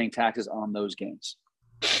avoid paying taxes on those gains.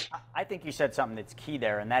 I think you said something that's key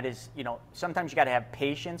there, and that is, sometimes you got to have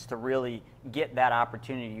patience to really get that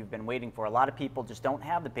opportunity you've been waiting for. A lot of people just don't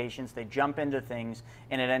have the patience. They jump into things,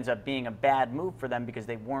 and it ends up being a bad move for them because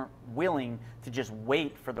they weren't willing to just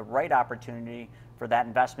wait for the right opportunity for that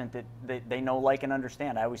investment that they know, like, and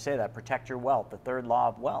understand. I always say that, protect your wealth, the third law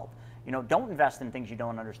of wealth. Don't invest in things you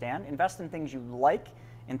don't understand. Invest in things you like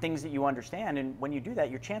and things that you understand. And when you do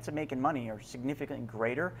that, your chance of making money are significantly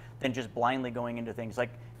greater than just blindly going into things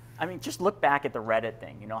like, just look back at the Reddit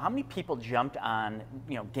thing. How many people jumped on,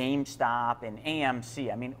 GameStop and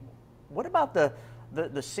AMC? What about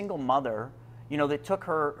the single mother, that took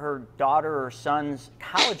her daughter or son's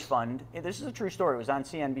college fund? This is a true story. It was on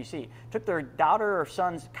CNBC. Took their daughter or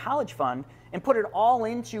son's college fund and put it all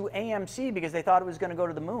into AMC because they thought it was going to go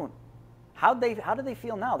to the moon. How do they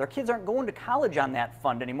feel now? Their kids aren't going to college on that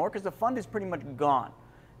fund anymore because the fund is pretty much gone.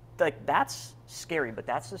 Like, that's scary, but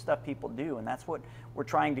that's the stuff people do, and that's what we're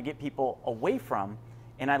trying to get people away from.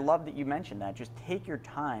 And I love that you mentioned that. Just take your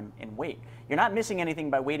time and wait. You're not missing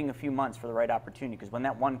anything by waiting a few months for the right opportunity, because when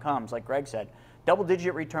that one comes, like Greg said,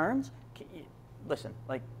 double-digit returns. Listen,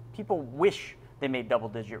 like, people wish they made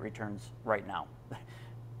double-digit returns right now.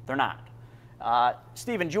 They're not.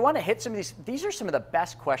 Steven, do you want to hit some of these? These are some of the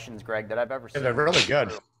best questions, Greg, that I've ever seen. Yeah, they're really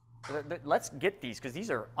good. Let's get these, because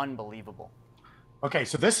these are unbelievable. Okay,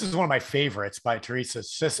 so this is one of my favorites by Teresa.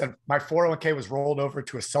 It's just, my 401k was rolled over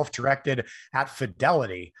to a self-directed at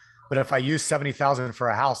Fidelity, but if I use $70,000 for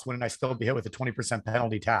a house, wouldn't I still be hit with a 20%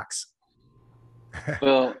 penalty tax?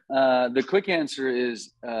 Well, the quick answer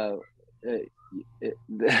is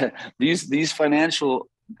these financial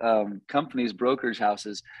companies, brokerage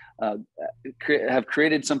houses, have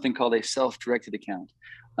created something called a self-directed account.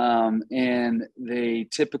 And they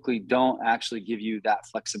typically don't actually give you that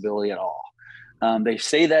flexibility at all. They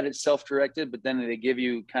say that it's self-directed, but then they give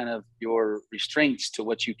you kind of your restraints to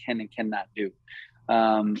what you can and cannot do.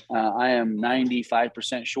 I am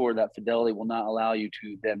 95% sure that Fidelity will not allow you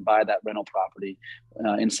to then buy that rental property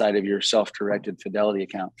inside of your self-directed Fidelity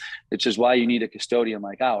account, which is why you need a custodian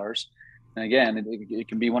like ours. And again, it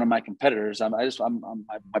can be one of my competitors. My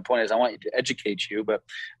point is I want you to educate you, but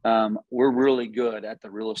we're really good at the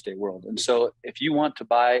real estate world. And so if you want to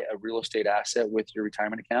buy a real estate asset with your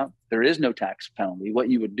retirement account, there is no tax penalty. What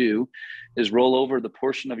you would do is roll over the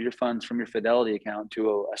portion of your funds from your Fidelity account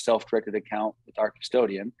to a self-directed account with our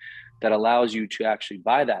custodian that allows you to actually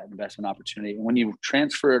buy that investment opportunity. And when you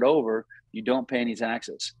transfer it over, you don't pay any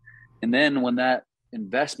taxes. And then when that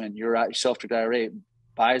investment, your self-directed IRA,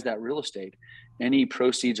 buys that real estate, any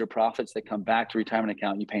proceeds or profits that come back to retirement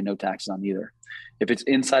account, you pay no taxes on either. If it's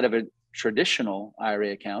inside of a traditional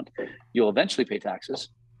IRA account, you'll eventually pay taxes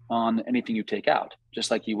on anything you take out,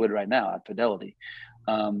 just like you would right now at Fidelity.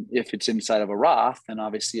 If it's inside of a Roth, then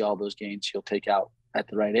obviously all those gains you'll take out at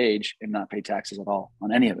the right age and not pay taxes at all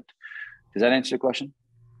on any of it. Does that answer your question?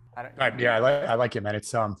 Yeah, I like it, man.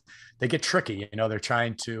 It's they get tricky. They're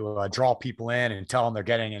trying to draw people in and tell them they're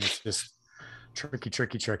getting, and it's just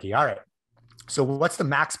tricky. All right. So what's the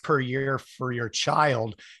max per year for your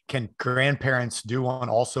child? Can grandparents do one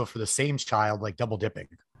also for the same child, like double dipping?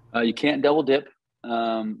 You can't double dip.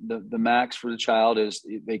 The max for the child is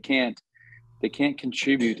they can't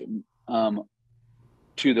contribute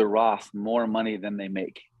to the Roth more money than they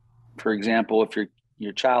make. For example, if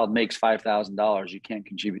your child makes $5,000, you can't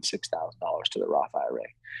contribute $6,000 to the Roth IRA.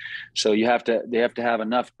 So they have to have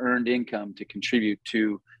enough earned income to contribute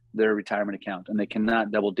to their retirement account, and they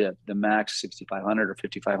cannot double dip. The max 6,500 or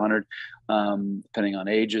 5,500, depending on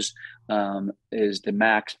ages, is the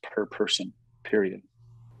max per person, period.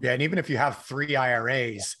 Yeah. And even if you have 3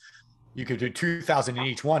 IRAs, you could do 2,000 in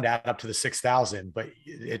each one to add up to the 6,000, but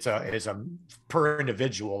it's a per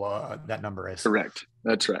individual. That number is correct.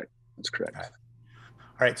 That's right. That's correct.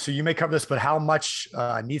 All right. So you may cover this, but how much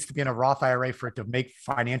needs to be in a Roth IRA for it to make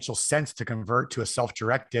financial sense to convert to a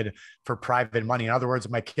self-directed for private money? In other words,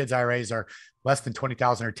 if my kids' IRAs are less than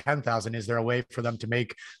 20,000 or 10,000, is there a way for them to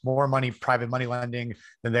make more money private money lending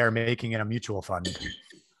than they're making in a mutual fund?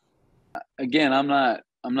 Again, I'm not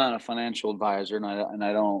a financial advisor, and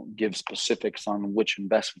I don't give specifics on which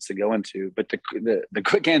investments to go into. But the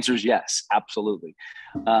quick answer is yes, absolutely.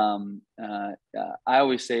 I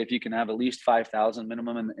always say if you can have at least 5,000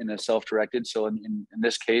 minimum in a self-directed. So in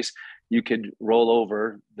this case, you could roll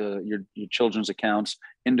over your children's accounts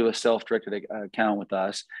into a self-directed account with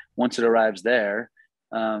us. Once it arrives there,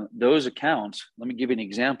 those accounts. Let me give you an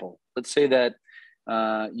example. Let's say that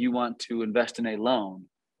you want to invest in a loan,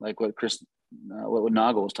 like what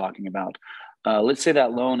Naugle was talking about. Let's say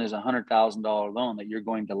that loan is $100,000 loan that you're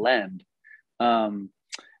going to lend. And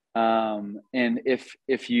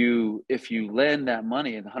if you lend that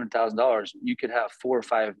money at $100,000, you could have 4 or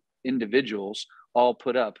 5 individuals all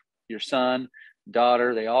put up, your son,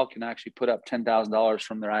 daughter, they all can actually put up $10,000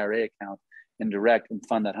 from their IRA account and direct and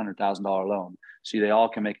fund that $100,000 loan. So they all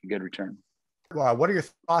can make a good return. What are your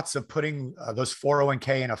thoughts of putting those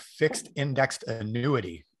 401k in a fixed indexed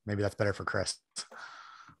annuity? Maybe that's better for Chris.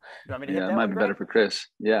 You want me to hit that it might one, be Greg? Better for Chris.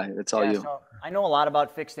 Yeah, it's all you. So I know a lot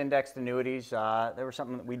about fixed indexed annuities. They were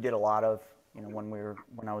something that we did a lot of,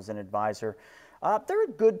 when I was an advisor. They're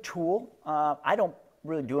a good tool. I don't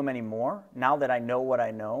really do them anymore now that I know what I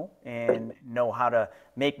know and know how to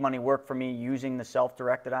make money work for me using the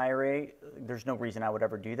self-directed IRA. There's no reason I would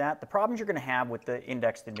ever do that. The problems you're going to have with the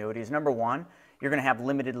indexed annuities, number one, you're going to have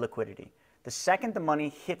limited liquidity. The second the money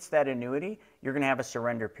hits that annuity, you're going to have a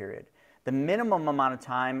surrender period. The minimum amount of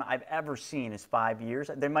time I've ever seen is 5 years.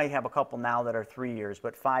 They might have a couple now that are 3 years,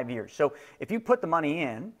 but 5 years. So if you put the money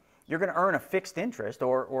in, you're going to earn a fixed interest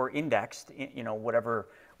or indexed, whatever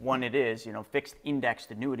one it is, fixed indexed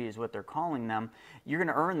annuity is what they're calling them. You're going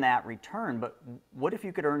to earn that return, but what if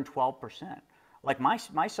you could earn 12%? Like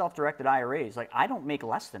my self-directed IRAs, like I don't make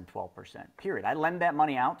less than 12%, period. I lend that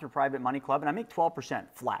money out through Private Money Club and I make 12%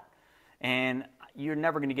 flat. And you're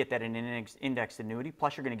never going to get that in an indexed annuity.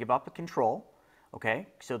 Plus, you're going to give up the control, okay?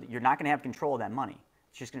 So that you're not going to have control of that money.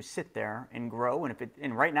 It's just going to sit there and grow.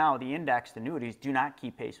 And right now, the indexed annuities do not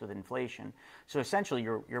keep pace with inflation. So essentially,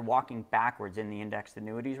 you're walking backwards in the indexed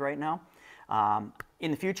annuities right now.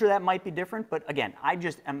 In the future, that might be different. But again, I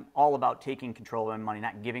just am all about taking control of my money,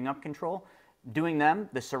 not giving up control. Doing them,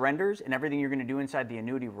 the surrenders, and everything you're going to do inside the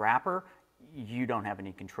annuity wrapper, you don't have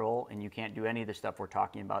any control and you can't do any of the stuff we're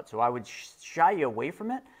talking about. So I would shy you away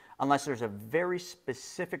from it unless there's a very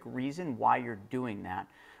specific reason why you're doing that.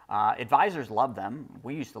 Advisors love them.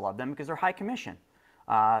 We used to love them because they're high commission.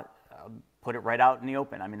 Put it right out in the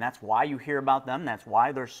open. I mean, that's why you hear about them. That's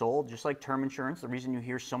why they're sold, just like term insurance. The reason you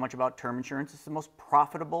hear so much about term insurance, it's the most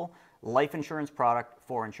profitable life insurance product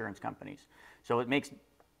for insurance companies. So it makes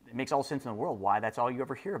all sense in the world why that's all you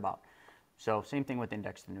ever hear about. So same thing with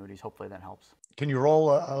indexed annuities. Hopefully that helps. Can you roll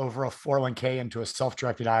over a 401k into a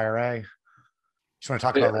self-directed IRA? Just want to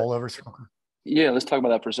talk about rollovers? Yeah, let's talk about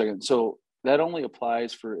that for a second. So that only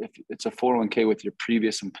applies for if it's a 401k with your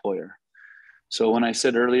previous employer. So when I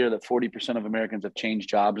said earlier that 40% of Americans have changed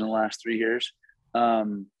jobs in the last 3 years,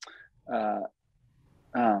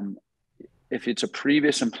 if it's a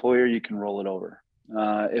previous employer, you can roll it over.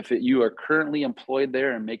 If you are currently employed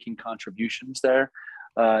there and making contributions there,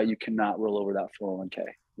 you cannot roll over that 401k.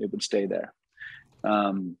 It would stay there.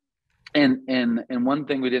 And one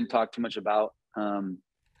thing we didn't talk too much about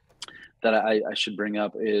that I should bring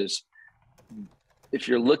up is, if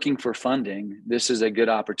you're looking for funding, this is a good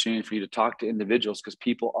opportunity for you to talk to individuals, because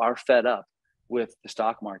people are fed up with the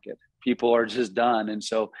stock market. People are just done. And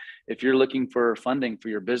so if you're looking for funding for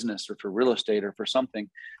your business or for real estate or for something,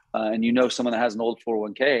 and you know someone that has an old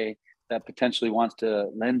 401k that potentially wants to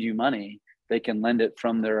lend you money, they can lend it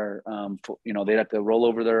from their, they'd have to roll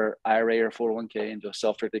over their IRA or 401k into a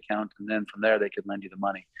self-directed account. And then from there, they could lend you the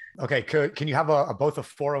money. Okay. Can you have both a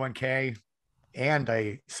 401k and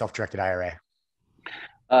a self-directed IRA?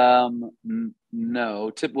 No,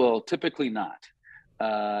 typically not.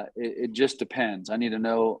 It just depends. I need to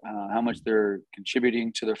know how much they're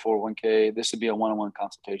contributing to their 401k. This would be a one-on-one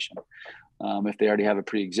consultation. If they already have a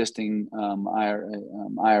pre-existing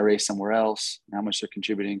IRA somewhere else, how much they're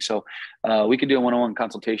contributing. So we could do a one-on-one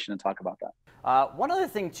consultation and talk about that. One other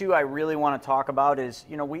thing too I really want to talk about is,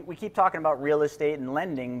 we keep talking about real estate and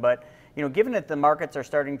lending, but given that the markets are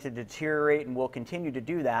starting to deteriorate and will continue to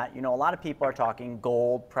do that, a lot of people are talking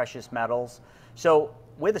gold, precious metals. So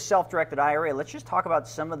with a self-directed IRA, let's just talk about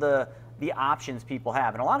some of the options people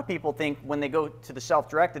have. And a lot of people think when they go to the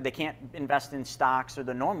self-directed, they can't invest in stocks or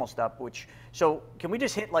the normal stuff, so can we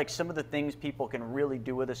just hit like some of the things people can really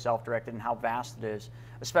do with a self-directed and how vast it is,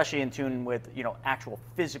 especially in tune with, actual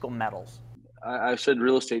physical metals? I've said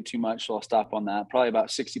real estate too much, so I'll stop on that. Probably about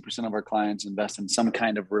 60% of our clients invest in some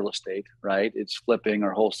kind of real estate, right? It's flipping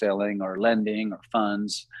or wholesaling or lending or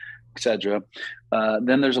funds, etc.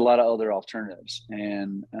 Then there's a lot of other alternatives.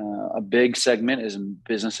 And a big segment is in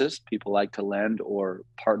businesses. People like to lend or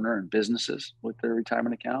partner in businesses with their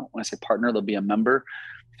retirement account. When I say partner, they'll be a member,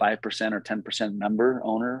 5% or 10% member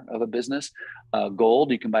owner of a business.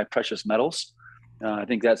 Gold, you can buy precious metals. I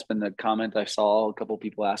think that's been the comment I saw a couple of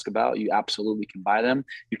people ask about. You absolutely can buy them.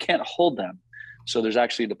 You can't hold them. So there's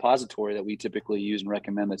actually a depository that we typically use and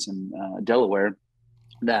recommend that's in Delaware,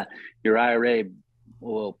 that your IRA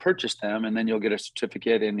will purchase them, and then you'll get a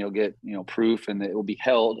certificate and you'll get proof, and it will be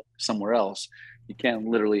held somewhere else. You can't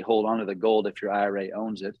literally hold onto the gold if your IRA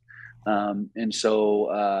owns it. And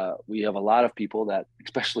so we have a lot of people that,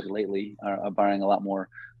 especially lately, are buying a lot more.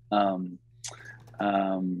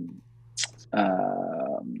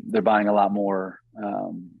 They're buying a lot more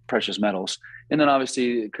precious metals, and then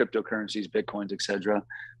obviously cryptocurrencies, Bitcoins, etc.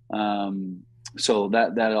 So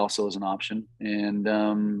that also is an option,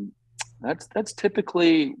 and that's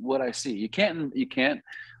typically what I see. You can't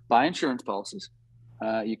buy insurance policies.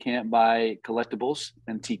 You can't buy collectibles,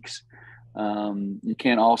 antiques. You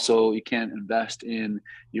can't invest in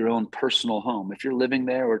your own personal home. If you're living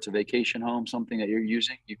there or it's a vacation home, something that you're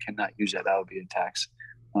using, you cannot use that. That would be a tax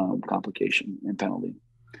complication and penalty.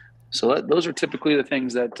 So those are typically the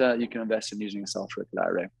things that you can invest in using a self-directed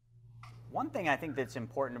IRA. One thing I think that's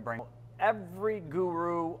important to bring, every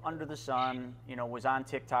guru under the sun, was on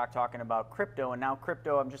TikTok talking about crypto, and now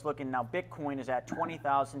crypto, I'm just looking now, Bitcoin is at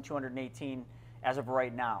 20,218 as of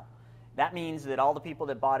right now. That means that all the people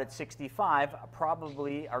that bought at 65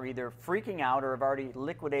 probably are either freaking out or have already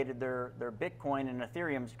liquidated their Bitcoin and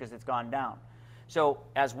Ethereum because it's gone down. So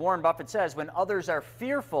as Warren Buffett says, when others are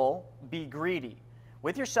fearful, be greedy.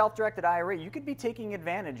 With your self-directed IRA, you could be taking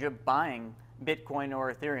advantage of buying Bitcoin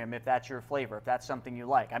or Ethereum if that's your flavor, if that's something you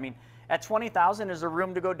like. I mean, at 20,000, is there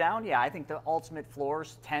room to go down? Yeah, I think the ultimate floor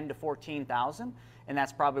is 10 to 14,000, and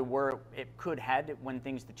that's probably where it could head when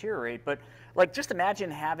things deteriorate. But like, just imagine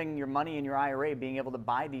having your money in your IRA, being able to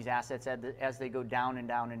buy these assets as they go down and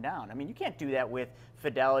down and down. I mean, you can't do that with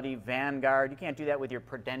Fidelity, Vanguard. You can't do that with your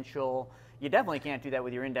Prudential. You definitely can't do that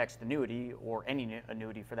with your indexed annuity or any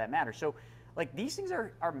annuity for that matter. So like, these things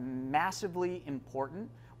are massively important.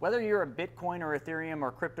 whether you're a Bitcoin or Ethereum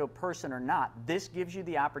or crypto person or not, this gives you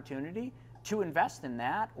the opportunity to invest in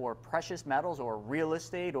that, or precious metals, or real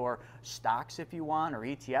estate, or stocks if you want, or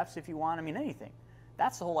ETFs if you want. I mean, anything.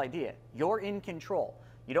 That's the whole idea. You're in control.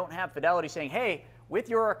 You don't have Fidelity saying, hey, with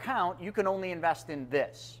your account, you can only invest in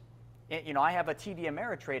this. You know, I have a TD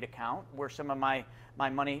Ameritrade account where some of my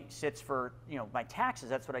money sits for, you know, my taxes.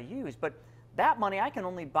 That's what I use. But that money, I can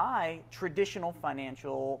only buy traditional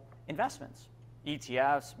financial investments.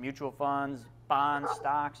 ETFs, mutual funds, bonds,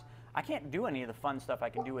 stocks. I can't do any of the fun stuff I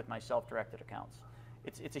can do with my self-directed accounts.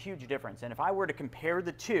 It's a huge difference. And if I were to compare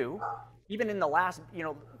the two, even in the last, you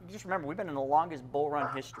know, just remember, we've been in the longest bull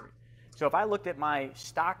run history. So if I looked at my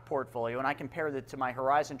stock portfolio and I compared it to my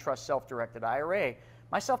Horizon Trust self-directed IRA,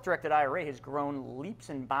 my self-directed IRA has grown leaps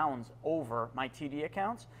and bounds over my TD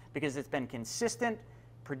accounts because it's been consistent,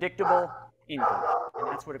 predictable income. And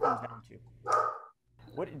that's what it comes down to.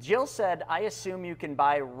 What Jill said, I assume you can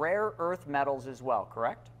buy rare earth metals as well,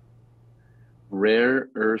 correct? Rare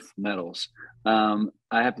earth metals. I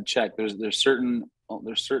have to check. There's certain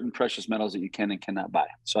precious metals that you can and cannot buy.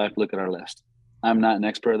 So I have to look at our list. I'm not an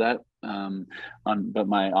expert at that, but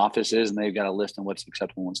my office is, and they've got a list on what's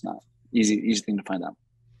acceptable and what's not. Easy thing to find out.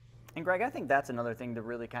 And Greg, I think that's another thing to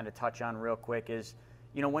really kind of touch on real quick is,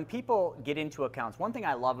 you know, when people get into accounts, one thing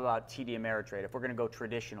I love about TD Ameritrade, if we're going to go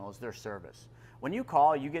traditional, is their service. When you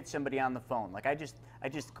call, you get somebody on the phone. Like I just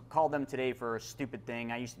called them today for a stupid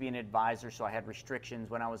thing. I used to be an advisor, so I had restrictions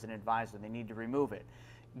when I was an advisor. They need to remove it.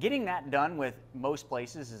 Getting that done with most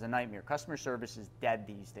places is a nightmare. Customer service is dead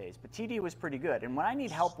these days, but TD was pretty good. And when I need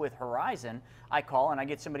help with Horizon, I call and I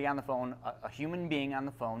get somebody on the phone, a human being on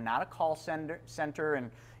the phone, not a call center and,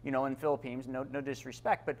 you know, in Philippines, no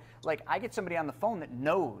disrespect, but like I get somebody on the phone that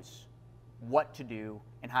knows what to do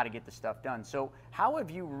and how to get the stuff done. So how have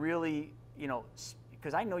you really, you know,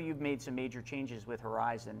 because I know you've made some major changes with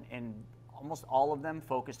Horizon and almost all of them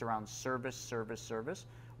focused around service.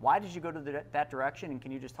 Why did you go to that direction? And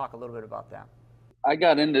can you just talk a little bit about that? I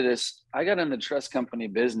got into trust company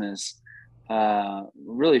business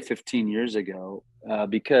really 15 years ago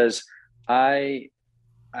because I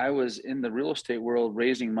was in the real estate world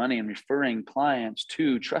raising money and referring clients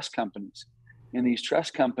to trust companies. In these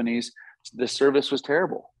trust companies, the service was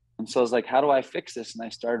terrible. And so I was like, how do I fix this? And I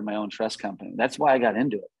started my own trust company. That's why I got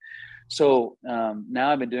into it. So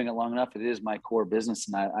now I've been doing it long enough. It is my core business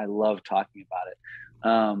and I love talking about it.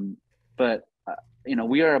 But you know,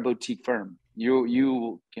 we are a boutique firm.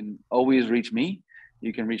 You can always reach me.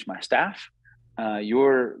 You can reach my staff.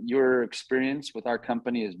 Your experience with our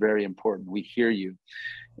company is very important. We hear you.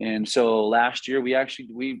 And so last year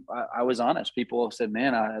I was honest. People said,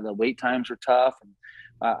 man, the wait times were tough. And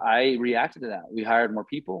I reacted to that. We hired more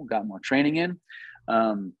people, got more training in,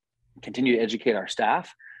 continue to educate our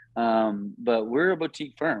staff. But we're a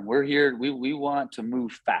boutique firm. We're here. We want to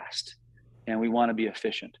move fast and we want to be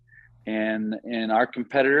efficient. And our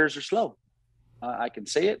competitors are slow. I can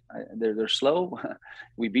say it. They're slow.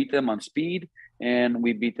 We beat them on speed and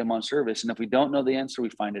we beat them on service. And if we don't know the answer, we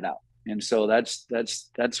find it out. And so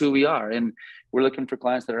that's who we are. And we're looking for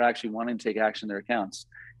clients that are actually wanting to take action in their accounts.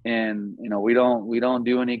 And, you know, we don't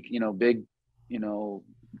do any, you know, big, you know,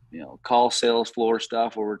 call sales floor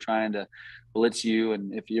stuff where we're trying to blitz you.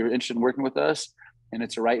 And if you're interested in working with us and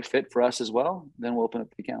it's a right fit for us as well, then we'll open up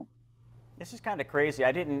the account. This is kind of crazy.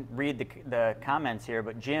 I didn't read the comments here,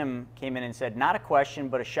 but Jim came in and said, not a question,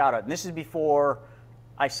 but a shout out. And this is before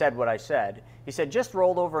I said what I said. He said, just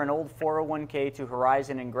rolled over an old 401k to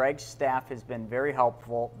Horizon and Greg's staff has been very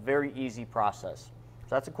helpful, very easy process.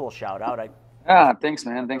 So that's a cool shout out. Thanks,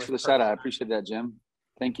 man. Thanks for the shout out. I appreciate that, Jim.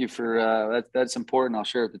 Thank you for that's important. I'll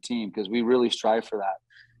share it with the team because we really strive for that.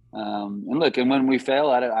 And look, and when we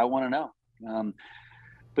fail at it, I want to know.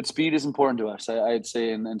 But speed is important to us, I'd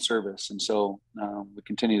say, in service. And so we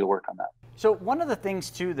continue to work on that. So one of the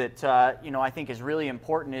things, too, that you know, I think is really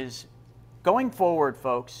important is going forward,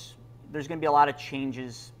 folks, there's going to be a lot of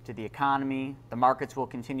changes to the economy. The markets will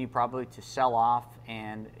continue probably to sell off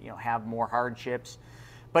and, you know, have more hardships.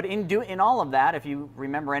 But in all of that, if you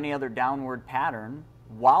remember any other downward pattern,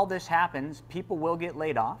 while this happens, people will get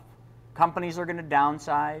laid off. Companies are going to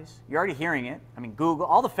downsize. You're already hearing it. I mean, Google,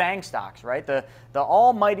 all the FANG stocks, right? The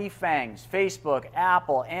almighty FANGs, Facebook,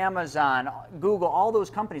 Apple, Amazon, Google, all those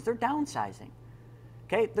companies, they're downsizing.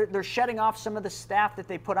 Okay, they're shutting off some of the staff that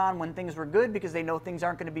they put on when things were good because they know things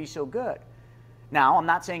aren't going to be so good. Now, I'm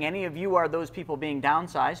not saying any of you are those people being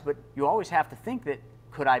downsized, but you always have to think that,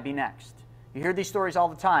 could I be next? You hear these stories all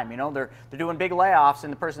the time. You know, they're doing big layoffs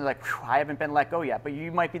and the person's like, I haven't been let go yet, but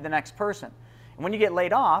you might be the next person. And when you get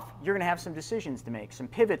laid off, you're going to have some decisions to make, some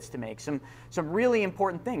pivots to make, some really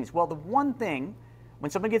important things. Well, the one thing when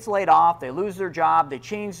somebody gets laid off, they lose their job, they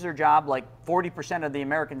change their job like 40% of the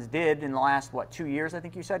Americans did in the last, 2 years, I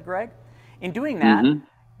think you said, Greg? In doing that,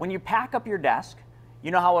 when you pack up your desk, you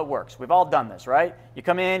know how it works. We've all done this, right? You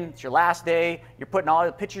come in, it's your last day, you're putting all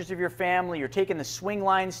the pictures of your family, you're taking the swing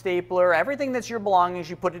line stapler, everything that's your belongings,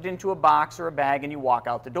 you put it into a box or a bag and you walk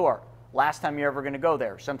out the door. Last time you're ever going to go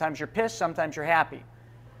there. Sometimes you're pissed, sometimes you're happy.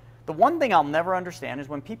 The one thing I'll never understand is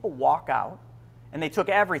when people walk out and they took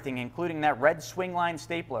everything, including that red swing line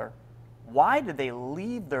stapler, why did they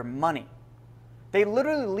leave their money? They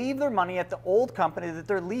literally leave their money at the old company that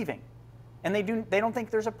they're leaving. And they don't think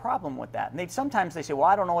there's a problem with that. And sometimes they say, well,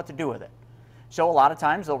 I don't know what to do with it. So a lot of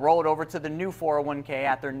times they'll roll it over to the new 401k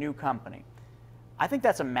at their new company. I think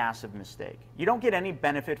that's a massive mistake. You don't get any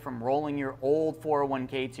benefit from rolling your old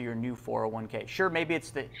 401k to your new 401k. Sure, maybe it's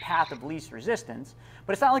the path of least resistance,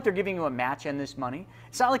 but it's not like they're giving you a match in this money.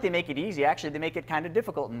 It's not like they make it easy. Actually, they make it kind of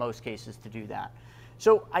difficult in most cases to do that.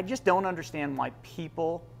 So I just don't understand why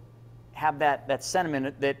people have that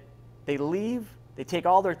sentiment that they leave, they take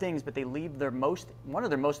all their things, but they leave one of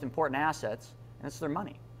their most important assets, and it's their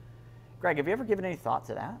money. Greg, have you ever given any thought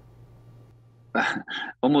to that?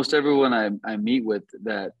 Almost everyone I meet with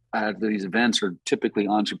that at these events are typically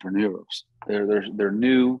entrepreneurs. They're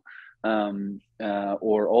new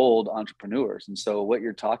or old entrepreneurs. And so what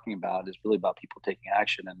you're talking about is really about people taking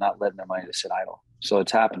action and not letting their money to sit idle. So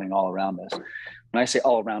it's happening all around us. When I say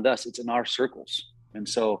all around us, it's in our circles. And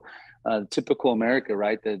so typical America,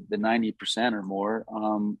 right, the 90% or more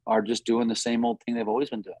are just doing the same old thing they've always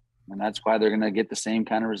been doing. And that's why they're going to get the same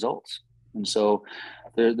kind of results. And so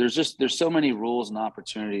there's so many rules and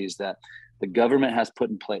opportunities that the government has put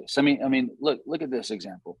in place. I mean, look at this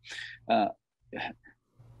example. Do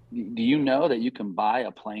you know that you can buy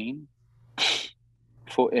a plane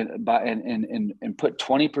and put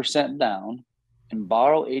 20% down and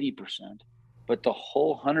borrow 80%, but the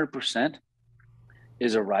whole 100%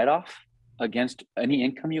 is a write-off against any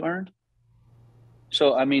income you earned?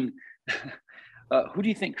 So, I mean, who do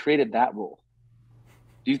you think created that rule?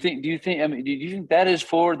 Do you think that is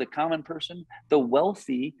for the common person? The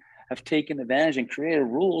wealthy have taken advantage and created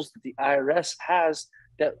rules that the IRS has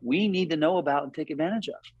that we need to know about and take advantage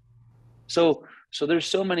of. So there's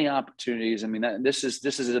so many opportunities. I mean, this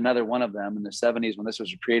is another one of them. In the 70s when this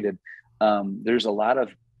was created, there's a lot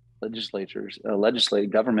of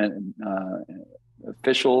legislative government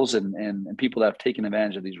officials and people that have taken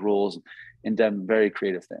advantage of these rules and done very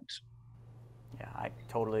creative things. Yeah, I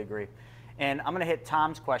totally agree. And I'm going to hit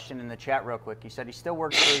Tom's question in the chat real quick. He said he still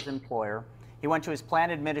works for his employer. He went to his plan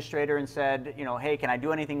administrator and said, hey, can I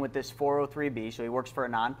do anything with this 403B? So he works for a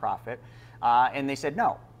nonprofit. And they said,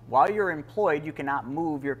 no. While you're employed, you cannot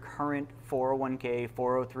move your current 401k,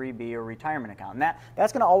 403B, or retirement account. And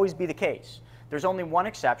that's going to always be the case. There's only one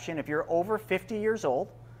exception. If you're over 50 years old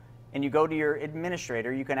and you go to your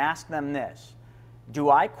administrator, you can ask them this: do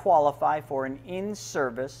I qualify for an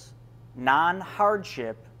in-service,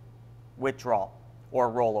 non-hardship withdrawal or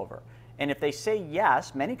rollover? And if they say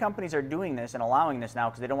yes, many companies are doing this and allowing this now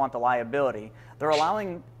because they don't want the liability. They're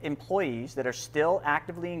allowing employees that are still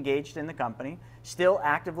actively engaged in the company, still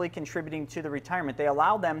actively contributing to the retirement. They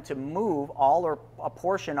allow them to move all or a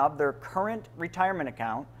portion of their current retirement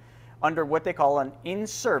account under what they call an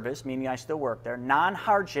in-service, meaning I still work there,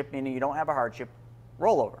 non-hardship, meaning you don't have a hardship,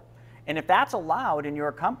 rollover. And if that's allowed in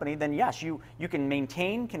your company, then yes, you can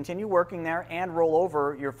continue working there and roll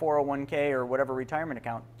over your 401k or whatever retirement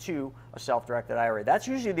account to a self-directed IRA. That's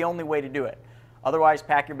usually the only way to do it. Otherwise,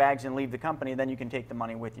 pack your bags and leave the company, then you can take the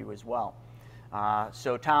money with you as well.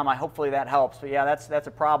 So Tom, hopefully that helps. But yeah, that's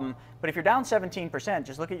a problem. But if you're down 17%,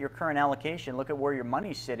 just look at your current allocation, look at where your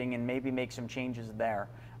money's sitting, and maybe make some changes there.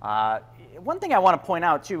 One thing I want to point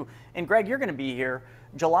out too, and Greg, you're going to be here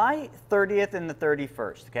July 30th and the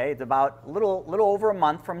 31st, okay? It's about a little over a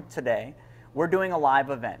month from today. We're doing a live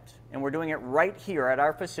event, and we're doing it right here at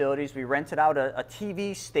our facilities. We rented out a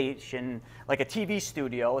TV station, like a TV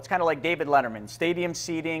studio. It's kind of like David Letterman, stadium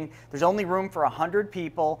seating. There's only room for 100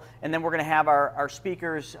 people, and then we're going to have our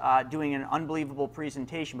speakers doing an unbelievable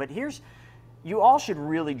presentation. But you all should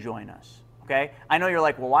really join us, okay? I know you're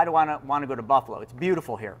like, well, why do I want to go to Buffalo? It's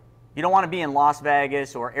beautiful here. You don't want to be in Las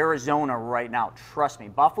Vegas or Arizona right now. Trust me,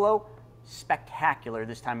 Buffalo, spectacular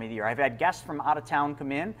this time of the year. I've had guests from out of town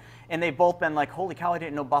come in, and they've both been like, holy cow, I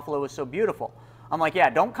didn't know Buffalo was so beautiful. I'm like, yeah,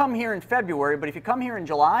 don't come here in February, but if you come here in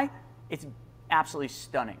July, it's absolutely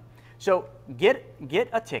stunning. So get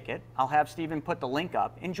a ticket. I'll have Stephen put the link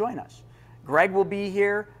up and join us. Greg will be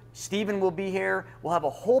here. Stephen will be here. We'll have a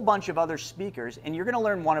whole bunch of other speakers, and you're going to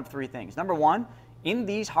learn one of three things. Number one, in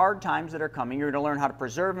these hard times that are coming, you're going to learn how to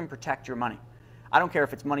preserve and protect your money. I don't care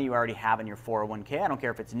if it's money you already have in your 401k. I don't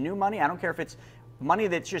care if it's new money. I don't care if it's money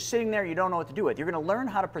that's just sitting there you don't know what to do with. You're going to learn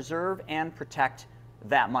how to preserve and protect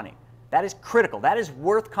that money. That is critical. That is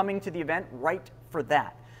worth coming to the event right for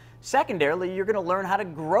that. Secondarily, you're going to learn how to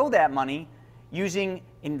grow that money using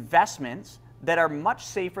investments that are much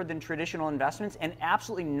safer than traditional investments and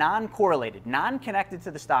absolutely non-correlated, non-connected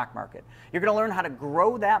to the stock market. You're going to learn how to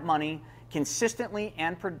grow that money consistently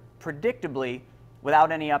and predictably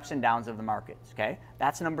without any ups and downs of the markets, okay?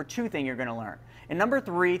 That's number 2 thing you're going to learn. And number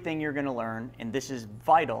 3 thing you're going to learn, and this is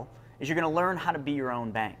vital, is you're going to learn how to be your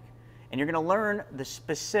own bank. And you're going to learn the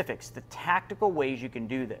specifics, the tactical ways you can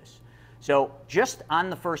do this. So just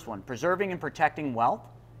on the first one, preserving and protecting wealth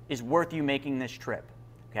is worth you making this trip,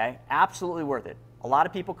 okay? Absolutely worth it. A lot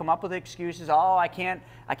of people come up with excuses, oh, I can't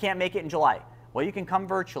make it in July. Well, you can come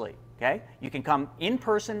virtually, okay? You can come in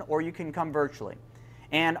person or you can come virtually.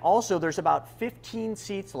 And also, there's about 15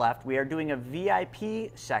 seats left. We are doing a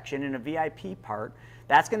VIP section and a VIP part.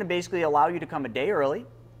 That's going to basically allow you to come a day early,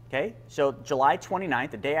 okay? So July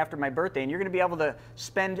 29th, the day after my birthday, and you're going to be able to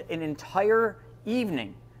spend an entire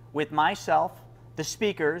evening with myself, the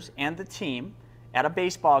speakers, and the team at a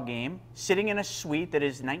baseball game, sitting in a suite that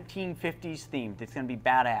is 1950s themed. It's going to be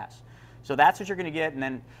badass. So that's what you're going to get, and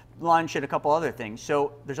then lunch and a couple other things.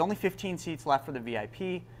 So there's only 15 seats left for the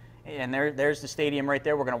VIP. And there's the stadium right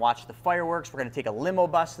there. We're going to watch the fireworks. We're going to take a limo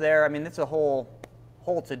bus there. I mean, it's a whole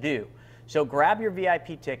to-do. So grab your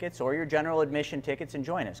VIP tickets or your general admission tickets and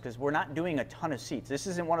join us, because we're not doing a ton of seats. This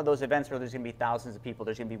isn't one of those events where there's going to be thousands of people.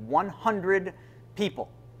 There's going to be 100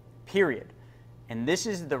 people, period. And this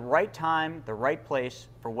is the right time, the right place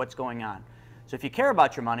for what's going on. So if you care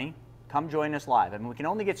about your money, come join us live. I mean, we can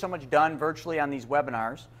only get so much done virtually on these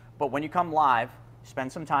webinars, but when you come live,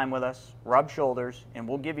 spend some time with us, rub shoulders, and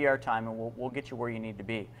we'll give you our time, and we'll get you where you need to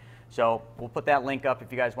be. So we'll put that link up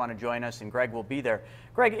if you guys want to join us, and Greg will be there.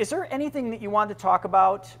 Greg, is there anything that you want to talk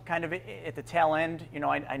about kind of at the tail end? You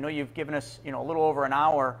know, I know you've given us, you know, a little over an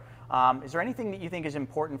hour. Is there anything that you think is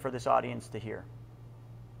important for this audience to hear?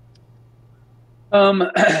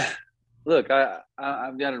 Look,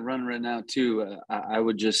 I've got to run right now too. I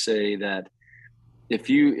would just say that if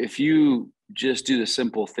you just do the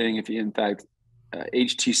simple thing, if you, in fact,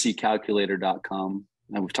 htccalculator.com,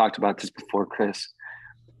 and we've talked about this before, Chris.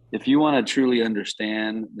 If you want to truly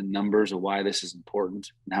understand the numbers of why this is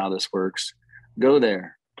important and how this works, go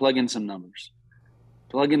there, plug in some numbers,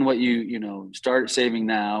 plug in what you know, start saving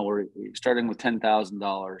now, or starting with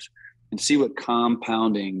 $10,000, and see what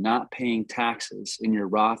compounding, not paying taxes in your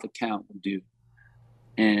Roth account will do,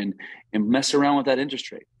 and mess around with that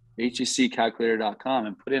interest rate. htccalculator.com,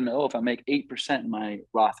 and put in, oh, if I make 8% in my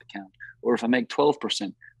Roth account, or if I make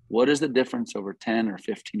 12%, what is the difference over 10 or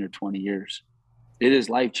 15 or 20 years? It is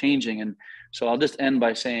life-changing. And so I'll just end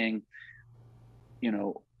by saying, you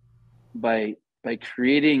know, by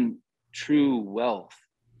creating true wealth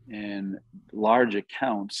and large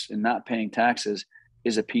accounts and not paying taxes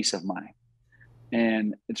is a peace of mind.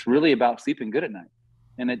 And it's really about sleeping good at night.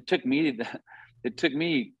 And it took me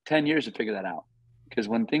 10 years to figure that out. Because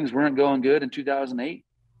when things weren't going good in 2008,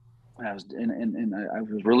 I was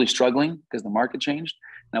really struggling because the market changed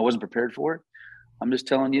and I wasn't prepared for it. I'm just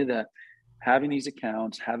telling you that having these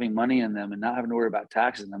accounts, having money in them, and not having to worry about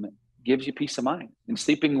taxes in them, it gives you peace of mind. And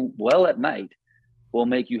sleeping well at night will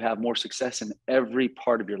make you have more success in every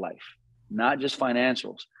part of your life, not just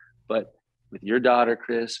financials, but with your daughter,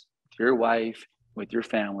 Chris, with your wife, with your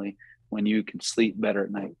family, when you can sleep better at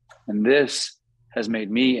night. And this has made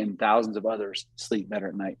me and thousands of others sleep better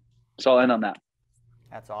at night. So I'll end on that.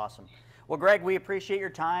 That's awesome. Well, Greg, we appreciate your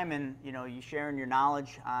time and, you know, you sharing your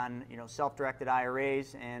knowledge on, you know, self-directed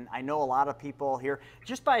IRAs. And I know a lot of people here,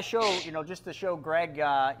 just by show, you know, just to show Greg,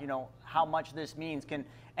 you know, how much this means. Can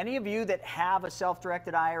any of you that have a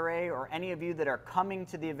self-directed IRA, or any of you that are coming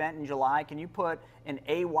to the event in July, can you put an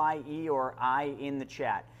AYE or I in the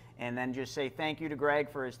chat? And then just say thank you to Greg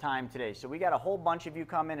for his time today. So we got a whole bunch of you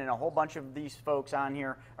coming, and a whole bunch of these folks on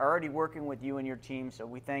here are already working with you and your team. So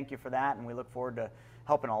we thank you for that, and we look forward to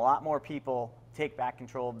helping a lot more people take back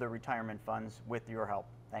control of their retirement funds with your help.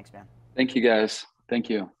 Thanks, man. Thank you, guys. Thank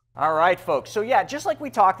you. All right, folks. So yeah, just like we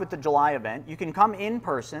talked with the July event, you can come in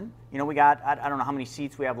person. You know, we got, I don't know how many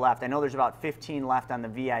seats we have left. I know there's about 15 left on the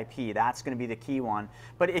VIP. That's going to be the key one.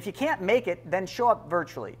 But if you can't make it, then show up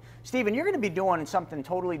virtually. Stephen, you're going to be doing something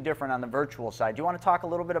totally different on the virtual side. Do you want to talk a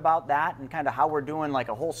little bit about that and kind of how we're doing like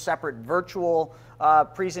a whole separate virtual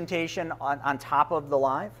presentation on top of the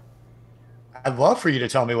live? I'd love for you to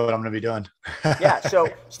tell me what I'm going to be doing. Yeah, so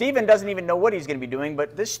Steven doesn't even know what he's going to be doing,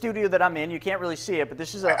 but this studio that I'm in, you can't really see it, but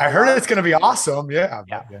this is I heard it's going to be awesome. Yeah.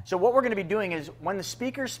 Yeah. So what we're going to be doing is when the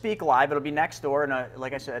speakers speak live, it'll be next door in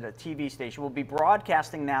like I said, a TV station. We'll be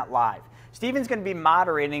broadcasting that live. Steven's going to be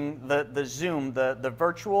moderating the Zoom, the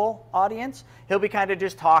virtual audience. He'll be kind of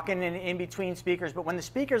just talking in between speakers, but when the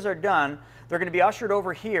speakers are done, they're going to be ushered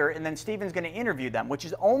over here, and then Steven's going to interview them, which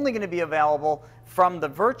is only going to be available from the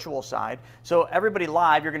virtual side. So everybody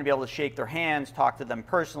live, you're going to be able to shake their hands, talk to them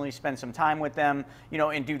personally, spend some time with them,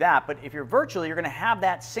 and do that. But if you're virtually, you're going to have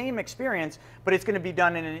that same experience, but it's going to be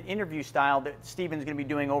done in an interview style that Steven's going to be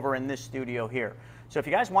doing over in this studio here. So if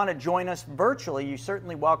you guys want to join us virtually, you're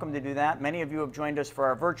certainly welcome to do that. Many of you have joined us for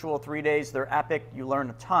our virtual 3 days. They're epic. You learn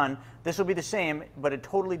a ton. This will be the same, but a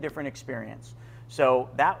totally different experience. So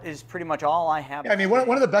that is pretty much all I have. Yeah, I mean, one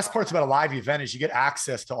of the best parts about a live event is you get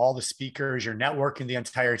access to all the speakers. You're networking the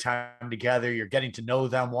entire time together. You're getting to know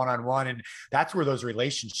them one-on-one, and that's where those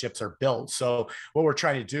relationships are built. So what we're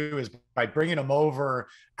trying to do is by bringing them over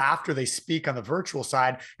after they speak on the virtual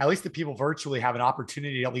side, at least the people virtually have an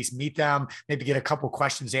opportunity to at least meet them, maybe get a couple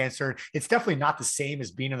questions answered. It's definitely not the same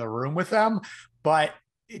as being in the room with them, but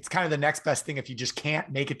it's kind of the next best thing if you just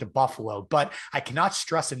can't make it to Buffalo. But I cannot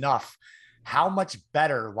stress enough how much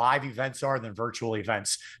better live events are than virtual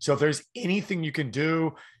events. So if there's anything you can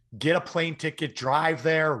do, get a plane ticket, drive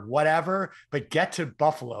there, whatever, but get to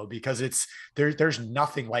Buffalo because there's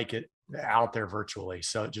nothing like it out there virtually.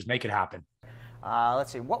 So just make it happen.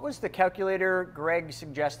 Let's see. What was the calculator Greg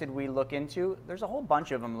suggested we look into? There's a whole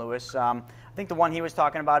bunch of them, Lewis. I think the one he was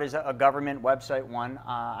talking about is a government website one.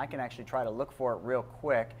 I can actually try to look for it real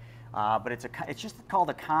quick, but it's just called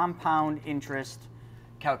a compound interest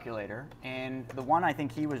calculator. And the one I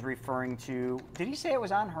think he was referring to, did he say it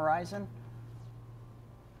was on Horizon?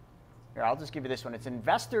 Here, I'll just give you this one. It's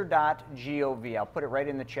investor.gov. I'll put it right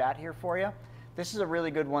in the chat here for you. This is a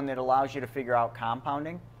really good one that allows you to figure out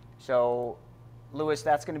compounding. So, Lewis,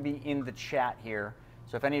 that's going to be in the chat here.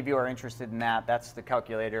 So if any of you are interested in that, that's the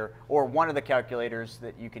calculator or one of the calculators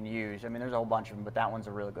that you can use. I mean, there's a whole bunch of them, but that one's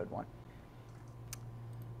a really good one.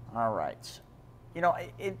 All right.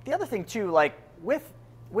 The other thing too, like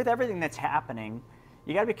with everything that's happening,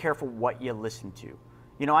 you got to be careful what you listen to.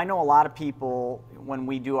 I know a lot of people, when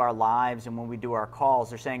we do our lives and when we do our calls,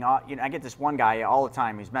 they're saying, I get this one guy all the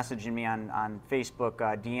time. He's messaging me on Facebook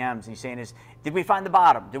DMs. And he's saying, did we find the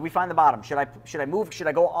bottom? Did we find the bottom? Should I move? Should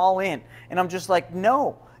I go all in? And I'm just like,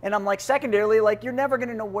 no. And I'm like, secondarily, like, you're never going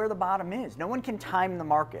to know where the bottom is. No one can time the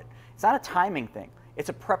market. It's not a timing thing. It's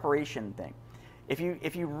a preparation thing. If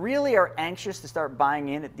you really are anxious to start buying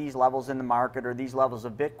in at these levels in the market or these levels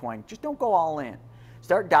of Bitcoin, just don't go all in.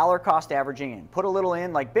 Start dollar cost averaging in. Put a little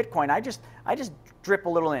in, like Bitcoin. I just drip a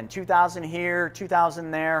little in. 2,000 here, 2,000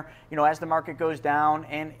 there. As the market goes down,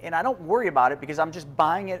 and I don't worry about it because I'm just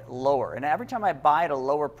buying it lower. And every time I buy at a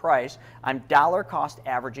lower price, I'm dollar cost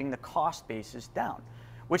averaging the cost basis down,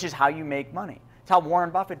 which is how you make money. It's how Warren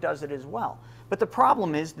Buffett does it as well. But the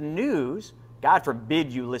problem is the news. God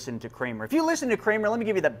forbid you listen to Cramer. If you listen to Cramer, let me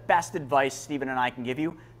give you the best advice Stephen and I can give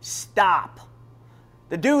you. Stop.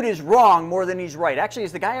 The dude is wrong more than he's right. Actually,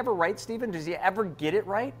 is the guy ever right, Stephen? Does he ever get it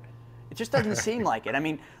right? It just doesn't seem like it. I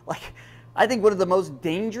mean, I think one of the most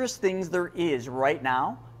dangerous things there is right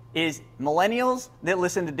now is millennials that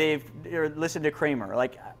listen to Dave or listen to Cramer.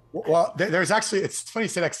 Well, there's actually, it's funny you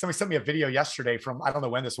said that. Somebody sent me a video yesterday from, I don't know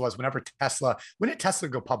when this was, when did Tesla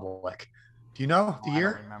go public? Do you know the year?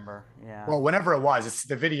 I don't remember. Yeah. Well, whenever it was, it's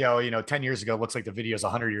the video, 10 years ago, it looks like the video is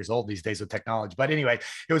 100 years old these days with technology. But anyway,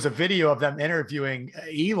 it was a video of them interviewing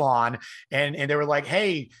Elon and they were like,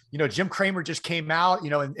 hey, Jim Cramer just came out,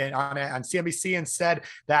 and on CNBC and said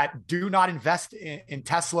that do not invest in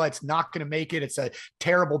Tesla. It's not going to make it. It's a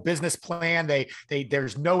terrible business plan.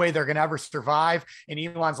 There's no way they're going to ever survive. And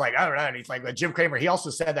Elon's like, I don't know. And he's like, Jim Cramer, he also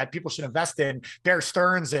said that people should invest in Bear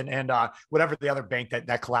Stearns and whatever the other bank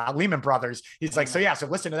that collapsed, Lehman Brothers. He's like, so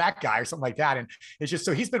listen to that guy or something like that. And it's just,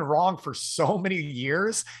 so he's been wrong for so many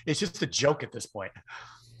years. It's just a joke at this point.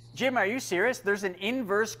 Jim, are you serious? There's an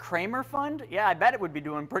inverse Cramer fund? Yeah, I bet it would be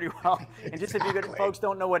doing pretty well. And just if you folks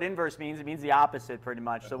don't know what inverse means, it means the opposite pretty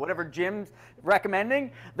much. So whatever Jim's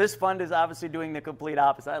recommending, this fund is obviously doing the complete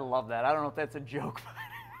opposite. I love that. I don't know if that's a joke.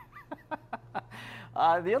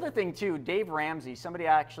 The other thing too, Dave Ramsey, somebody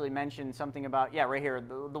actually mentioned something about, right here,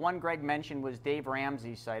 the one Greg mentioned was Dave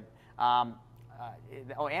Ramsey's site.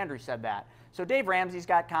 Andrew said that. So Dave Ramsey's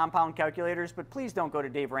got compound calculators, but please don't go to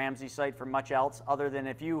Dave Ramsey's site for much else other than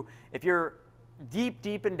if you're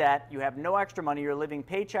deep in debt. You have no extra money. You're living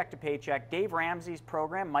paycheck to paycheck. Dave Ramsey's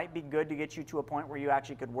program might be good to get you to a point where you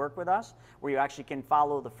actually could work with us, where you actually can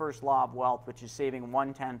follow the first law of wealth, which is saving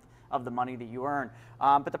 1/10 of the money that you earn.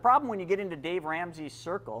 But the problem when you get into Dave Ramsey's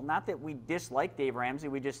circle, not that we dislike Dave Ramsey,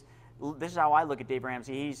 this is how I look at Dave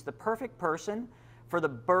Ramsey. He's the perfect person for the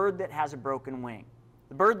bird that has a broken wing.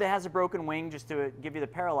 The bird that has a broken wing, just to give you the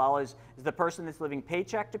parallel, is the person that's living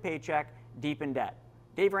paycheck to paycheck, deep in debt.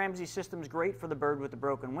 Dave Ramsey's system is great for the bird with the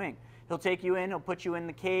broken wing. He'll take you in, he'll put you in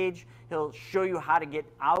the cage, he'll show you how to get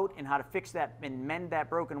out and how to fix that and mend that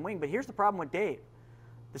broken wing. But here's the problem with Dave.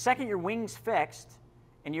 The second your wing's fixed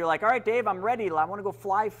and you're like, all right, Dave, I'm ready, I want to go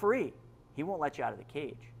fly free, he won't let you out of the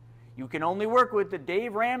cage. You can only work with the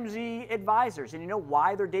Dave Ramsey advisors. And you know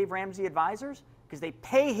why they're Dave Ramsey advisors? Because they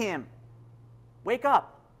pay him. Wake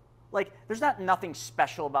up. Like, there's nothing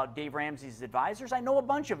special about Dave Ramsey's advisors. I know a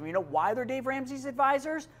bunch of them. You know why they're Dave Ramsey's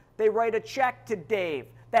advisors? They write a check to Dave.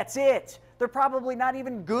 That's it. They're probably not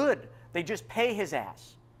even good. They just pay his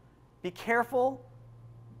ass. Be careful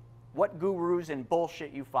what gurus and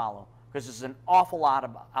bullshit you follow, because there's an awful lot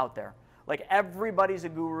out there. Like, everybody's a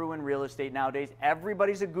guru in real estate nowadays.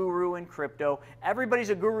 Everybody's a guru in crypto. Everybody's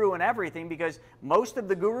a guru in everything, because most of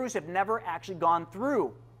the gurus have never actually gone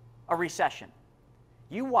through a recession.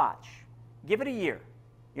 You watch. Give it a year.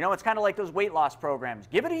 You know, it's kind of like those weight loss programs.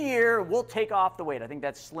 Give it a year, we'll take off the weight. I think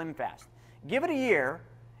that's Slim Fast. Give it a year,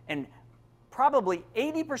 and probably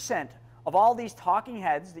 80% of all these talking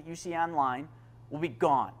heads that you see online will be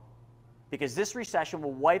gone, because this recession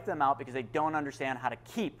will wipe them out because they don't understand how to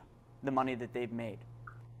keep the money that they've made.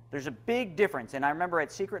 There's a big difference. And I remember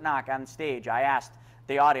at Secret Knock on stage, I asked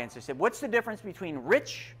the audience, I said, what's the difference between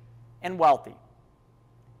rich and wealthy?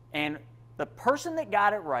 And the person that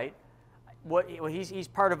got it right, he's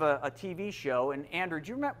part of a TV show. And Andrew, do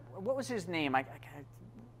you remember, what was his name?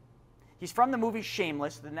 He's from the movie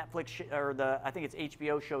Shameless, the Netflix, I think it's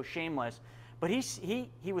HBO show Shameless. But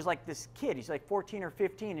he was like this kid. He's like 14 or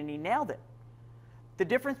 15, and he nailed it. The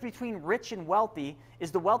difference between rich and wealthy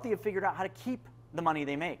is the wealthy have figured out how to keep the money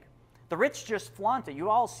they make. The rich just flaunt it. You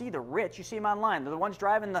all see the rich. You see them online. They're the ones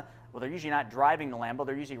driving well, they're usually not driving the Lambo.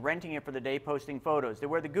 They're usually renting it for the day, posting photos. They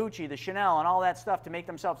wear the Gucci, the Chanel, and all that stuff to make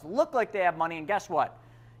themselves look like they have money. And guess what?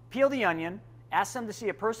 Peel the onion, ask them to see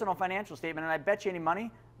a personal financial statement, and I bet you any money,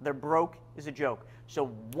 they're broke as a joke. So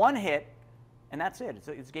one hit, and that's it.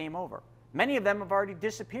 It's game over. Many of them have already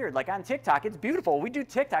disappeared. Like on TikTok, it's beautiful. We do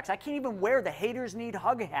TikToks. I can't even wear the haters need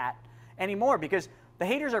hug hat anymore because the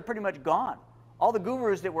haters are pretty much gone. All the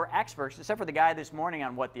gurus that were experts, except for the guy this morning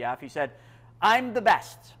on What the F, he said, I'm the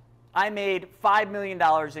best. I made $5 million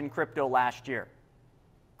in crypto last year.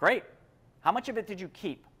 Great. How much of it did you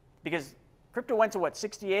keep? Because crypto went to what,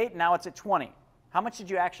 68? Now it's at 20. How much did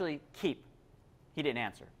you actually keep? He didn't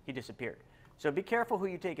answer. He disappeared. So be careful who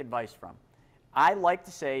you take advice from. I like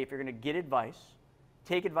to say, if you're going to get advice,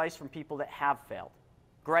 take advice from people that have failed.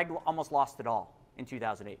 Greg almost lost it all in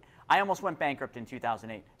 2008. I almost went bankrupt in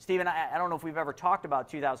 2008. Stephen, I don't know if we've ever talked about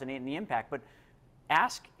 2008 and the impact, but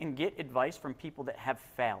ask and get advice from people that have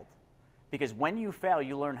failed. Because when you fail,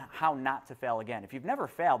 you learn how not to fail again. If you've never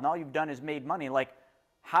failed and all you've done is made money, like,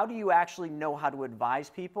 how do you actually know how to advise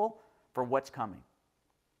people for what's coming?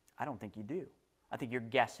 I don't think you do. I think you're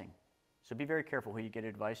guessing. So be very careful who you get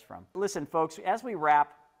advice from. Listen, folks, as we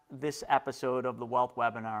wrap this episode of the Wealth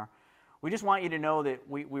Webinar, we just want you to know that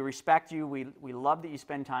we respect you. We love that you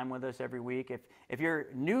spend time with us every week. If you're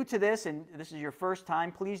new to this and this is your first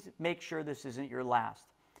time, please make sure this isn't your last.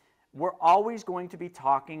 We're always going to be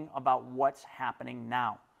talking about what's happening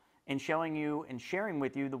now and showing you and sharing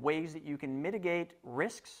with you the ways that you can mitigate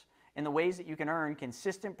risks and the ways that you can earn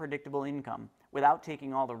consistent, predictable income without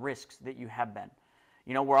taking all the risks that you have been.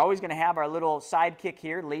 You know, we're always going to have our little sidekick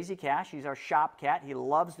here, Lazy Cash. He's our shop cat. He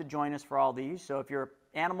loves to join us for all these. So if you're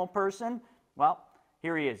an animal person, well,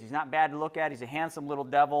 here he is. He's not bad to look at. He's a handsome little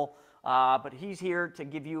devil. But he's here to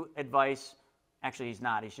give you advice. Actually, he's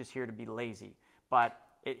not. He's just here to be lazy. But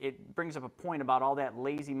it brings up a point about all that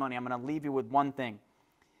lazy money. I'm going to leave you with one thing.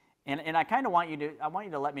 And I kind of want you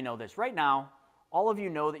to let me know this. Right now, all of you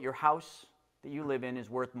know that your house that you live in is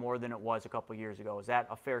worth more than it was a couple years ago. Is that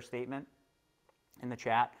a fair statement? In the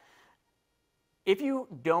chat. If you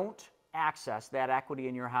don't access that equity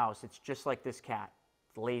in your house, it's just like this cat.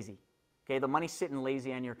 It's lazy. Okay, the money's sitting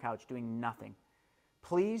lazy on your couch doing nothing.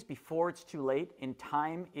 Please, before it's too late, and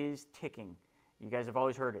time is ticking. You guys have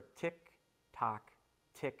always heard it. Tick, tock,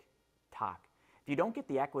 tick, tock. If you don't get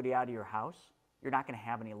the equity out of your house, you're not going to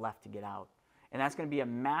have any left to get out. And that's going to be a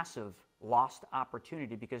massive lost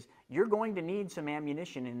opportunity because you're going to need some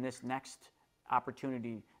ammunition in this next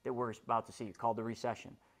opportunity that we're about to see called the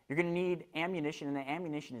recession. You're going to need ammunition, and the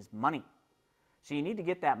ammunition is money. So you need to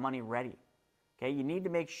get that money ready. Okay, you need to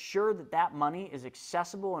make sure that that money is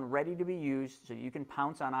accessible and ready to be used so you can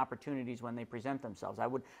pounce on opportunities when they present themselves. I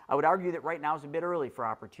would argue that right now is a bit early for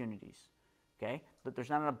opportunities. Okay, that there's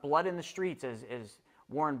not enough blood in the streets, as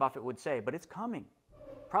Warren Buffett would say, but it's coming.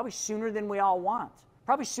 Probably sooner than we all want.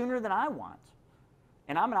 Probably sooner than I want.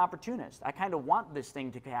 And I'm an opportunist. I kind of want this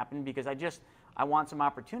thing to happen because I want some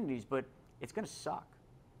opportunities, but it's going to suck.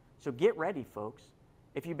 So get ready, folks.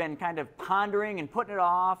 If you've been kind of pondering and putting it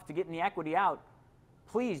off to getting the equity out,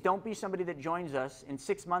 please don't be somebody that joins us in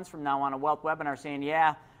 6 months from now on a wealth webinar saying,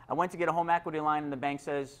 yeah, I went to get a home equity line and the bank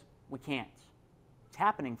says, we can't. It's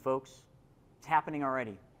happening, folks. It's happening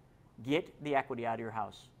already. Get the equity out of your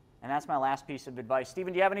house. And that's my last piece of advice.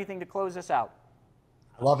 Stephen, do you have anything to close us out?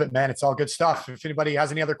 I love it, man. It's all good stuff. If anybody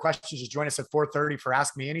has any other questions, just join us at 4:30 for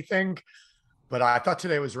Ask Me Anything. But I thought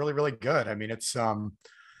today was really, really good. I mean, it's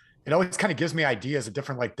it always kind of gives me ideas of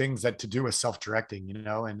different like things that to do with self-directing, you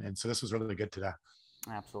know, and so this was really good today.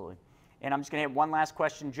 Absolutely. And I'm just going to have one last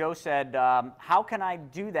question. Joe said, how can I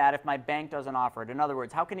do that if my bank doesn't offer it? In other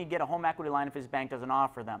words, how can he get a home equity line if his bank doesn't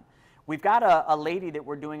offer them? We've got a lady that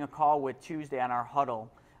we're doing a call with Tuesday on our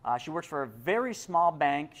huddle. She works for a very small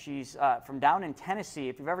bank. She's from down in Tennessee.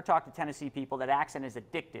 If you've ever talked to Tennessee people, that accent is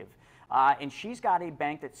addictive. And she's got a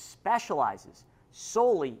bank that specializes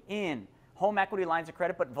solely in home equity lines of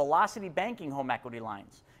credit, but velocity banking home equity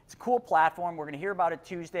lines. It's a cool platform. We're going to hear about it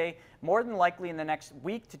Tuesday. More than likely in the next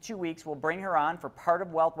week to 2 weeks, we'll bring her on for part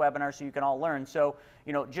of Wealth Webinar so you can all learn. So,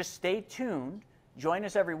 you know, just stay tuned. Join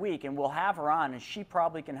us every week, and we'll have her on, and she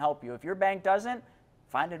probably can help you. If your bank doesn't,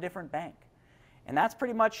 find a different bank. And that's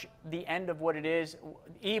pretty much the end of what it is.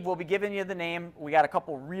 Eve, we'll be giving you the name. We got a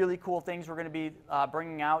couple really cool things we're going to be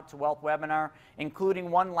bringing out to Wealth Webinar, including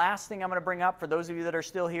one last thing I'm going to bring up for those of you that are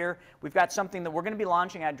still here. We've got something that we're going to be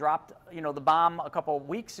launching. I dropped, you know, the bomb a couple of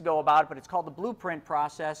weeks ago about it, but it's called the Blueprint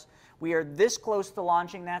Process. We are this close to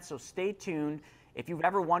launching that, so stay tuned. If you've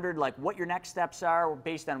ever wondered like what your next steps are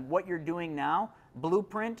based on what you're doing now,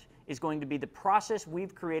 Blueprint is going to be the process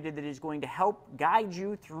we've created that is going to help guide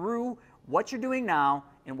you through what you're doing now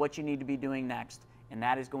and what you need to be doing next. And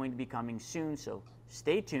that is going to be coming soon, so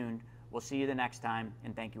stay tuned. We'll see you the next time,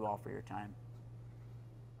 and thank you all for your time.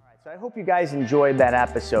 All right, so I hope you guys enjoyed that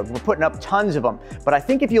episode. We're putting up tons of them, but I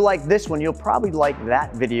think if you like this one, you'll probably like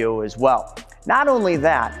that video as well. Not only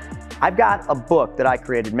that, I've got a book that I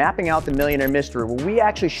created, Mapping Out the Millionaire Mystery, where we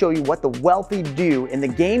actually show you what the wealthy do in the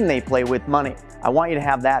game they play with money. I want you to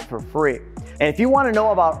have that for free. And if you want to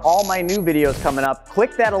know about all my new videos coming up,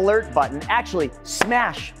 click that alert button. Actually,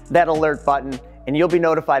 smash that alert button, and you'll be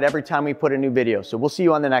notified every time we put a new video. So we'll see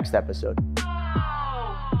you on the next episode.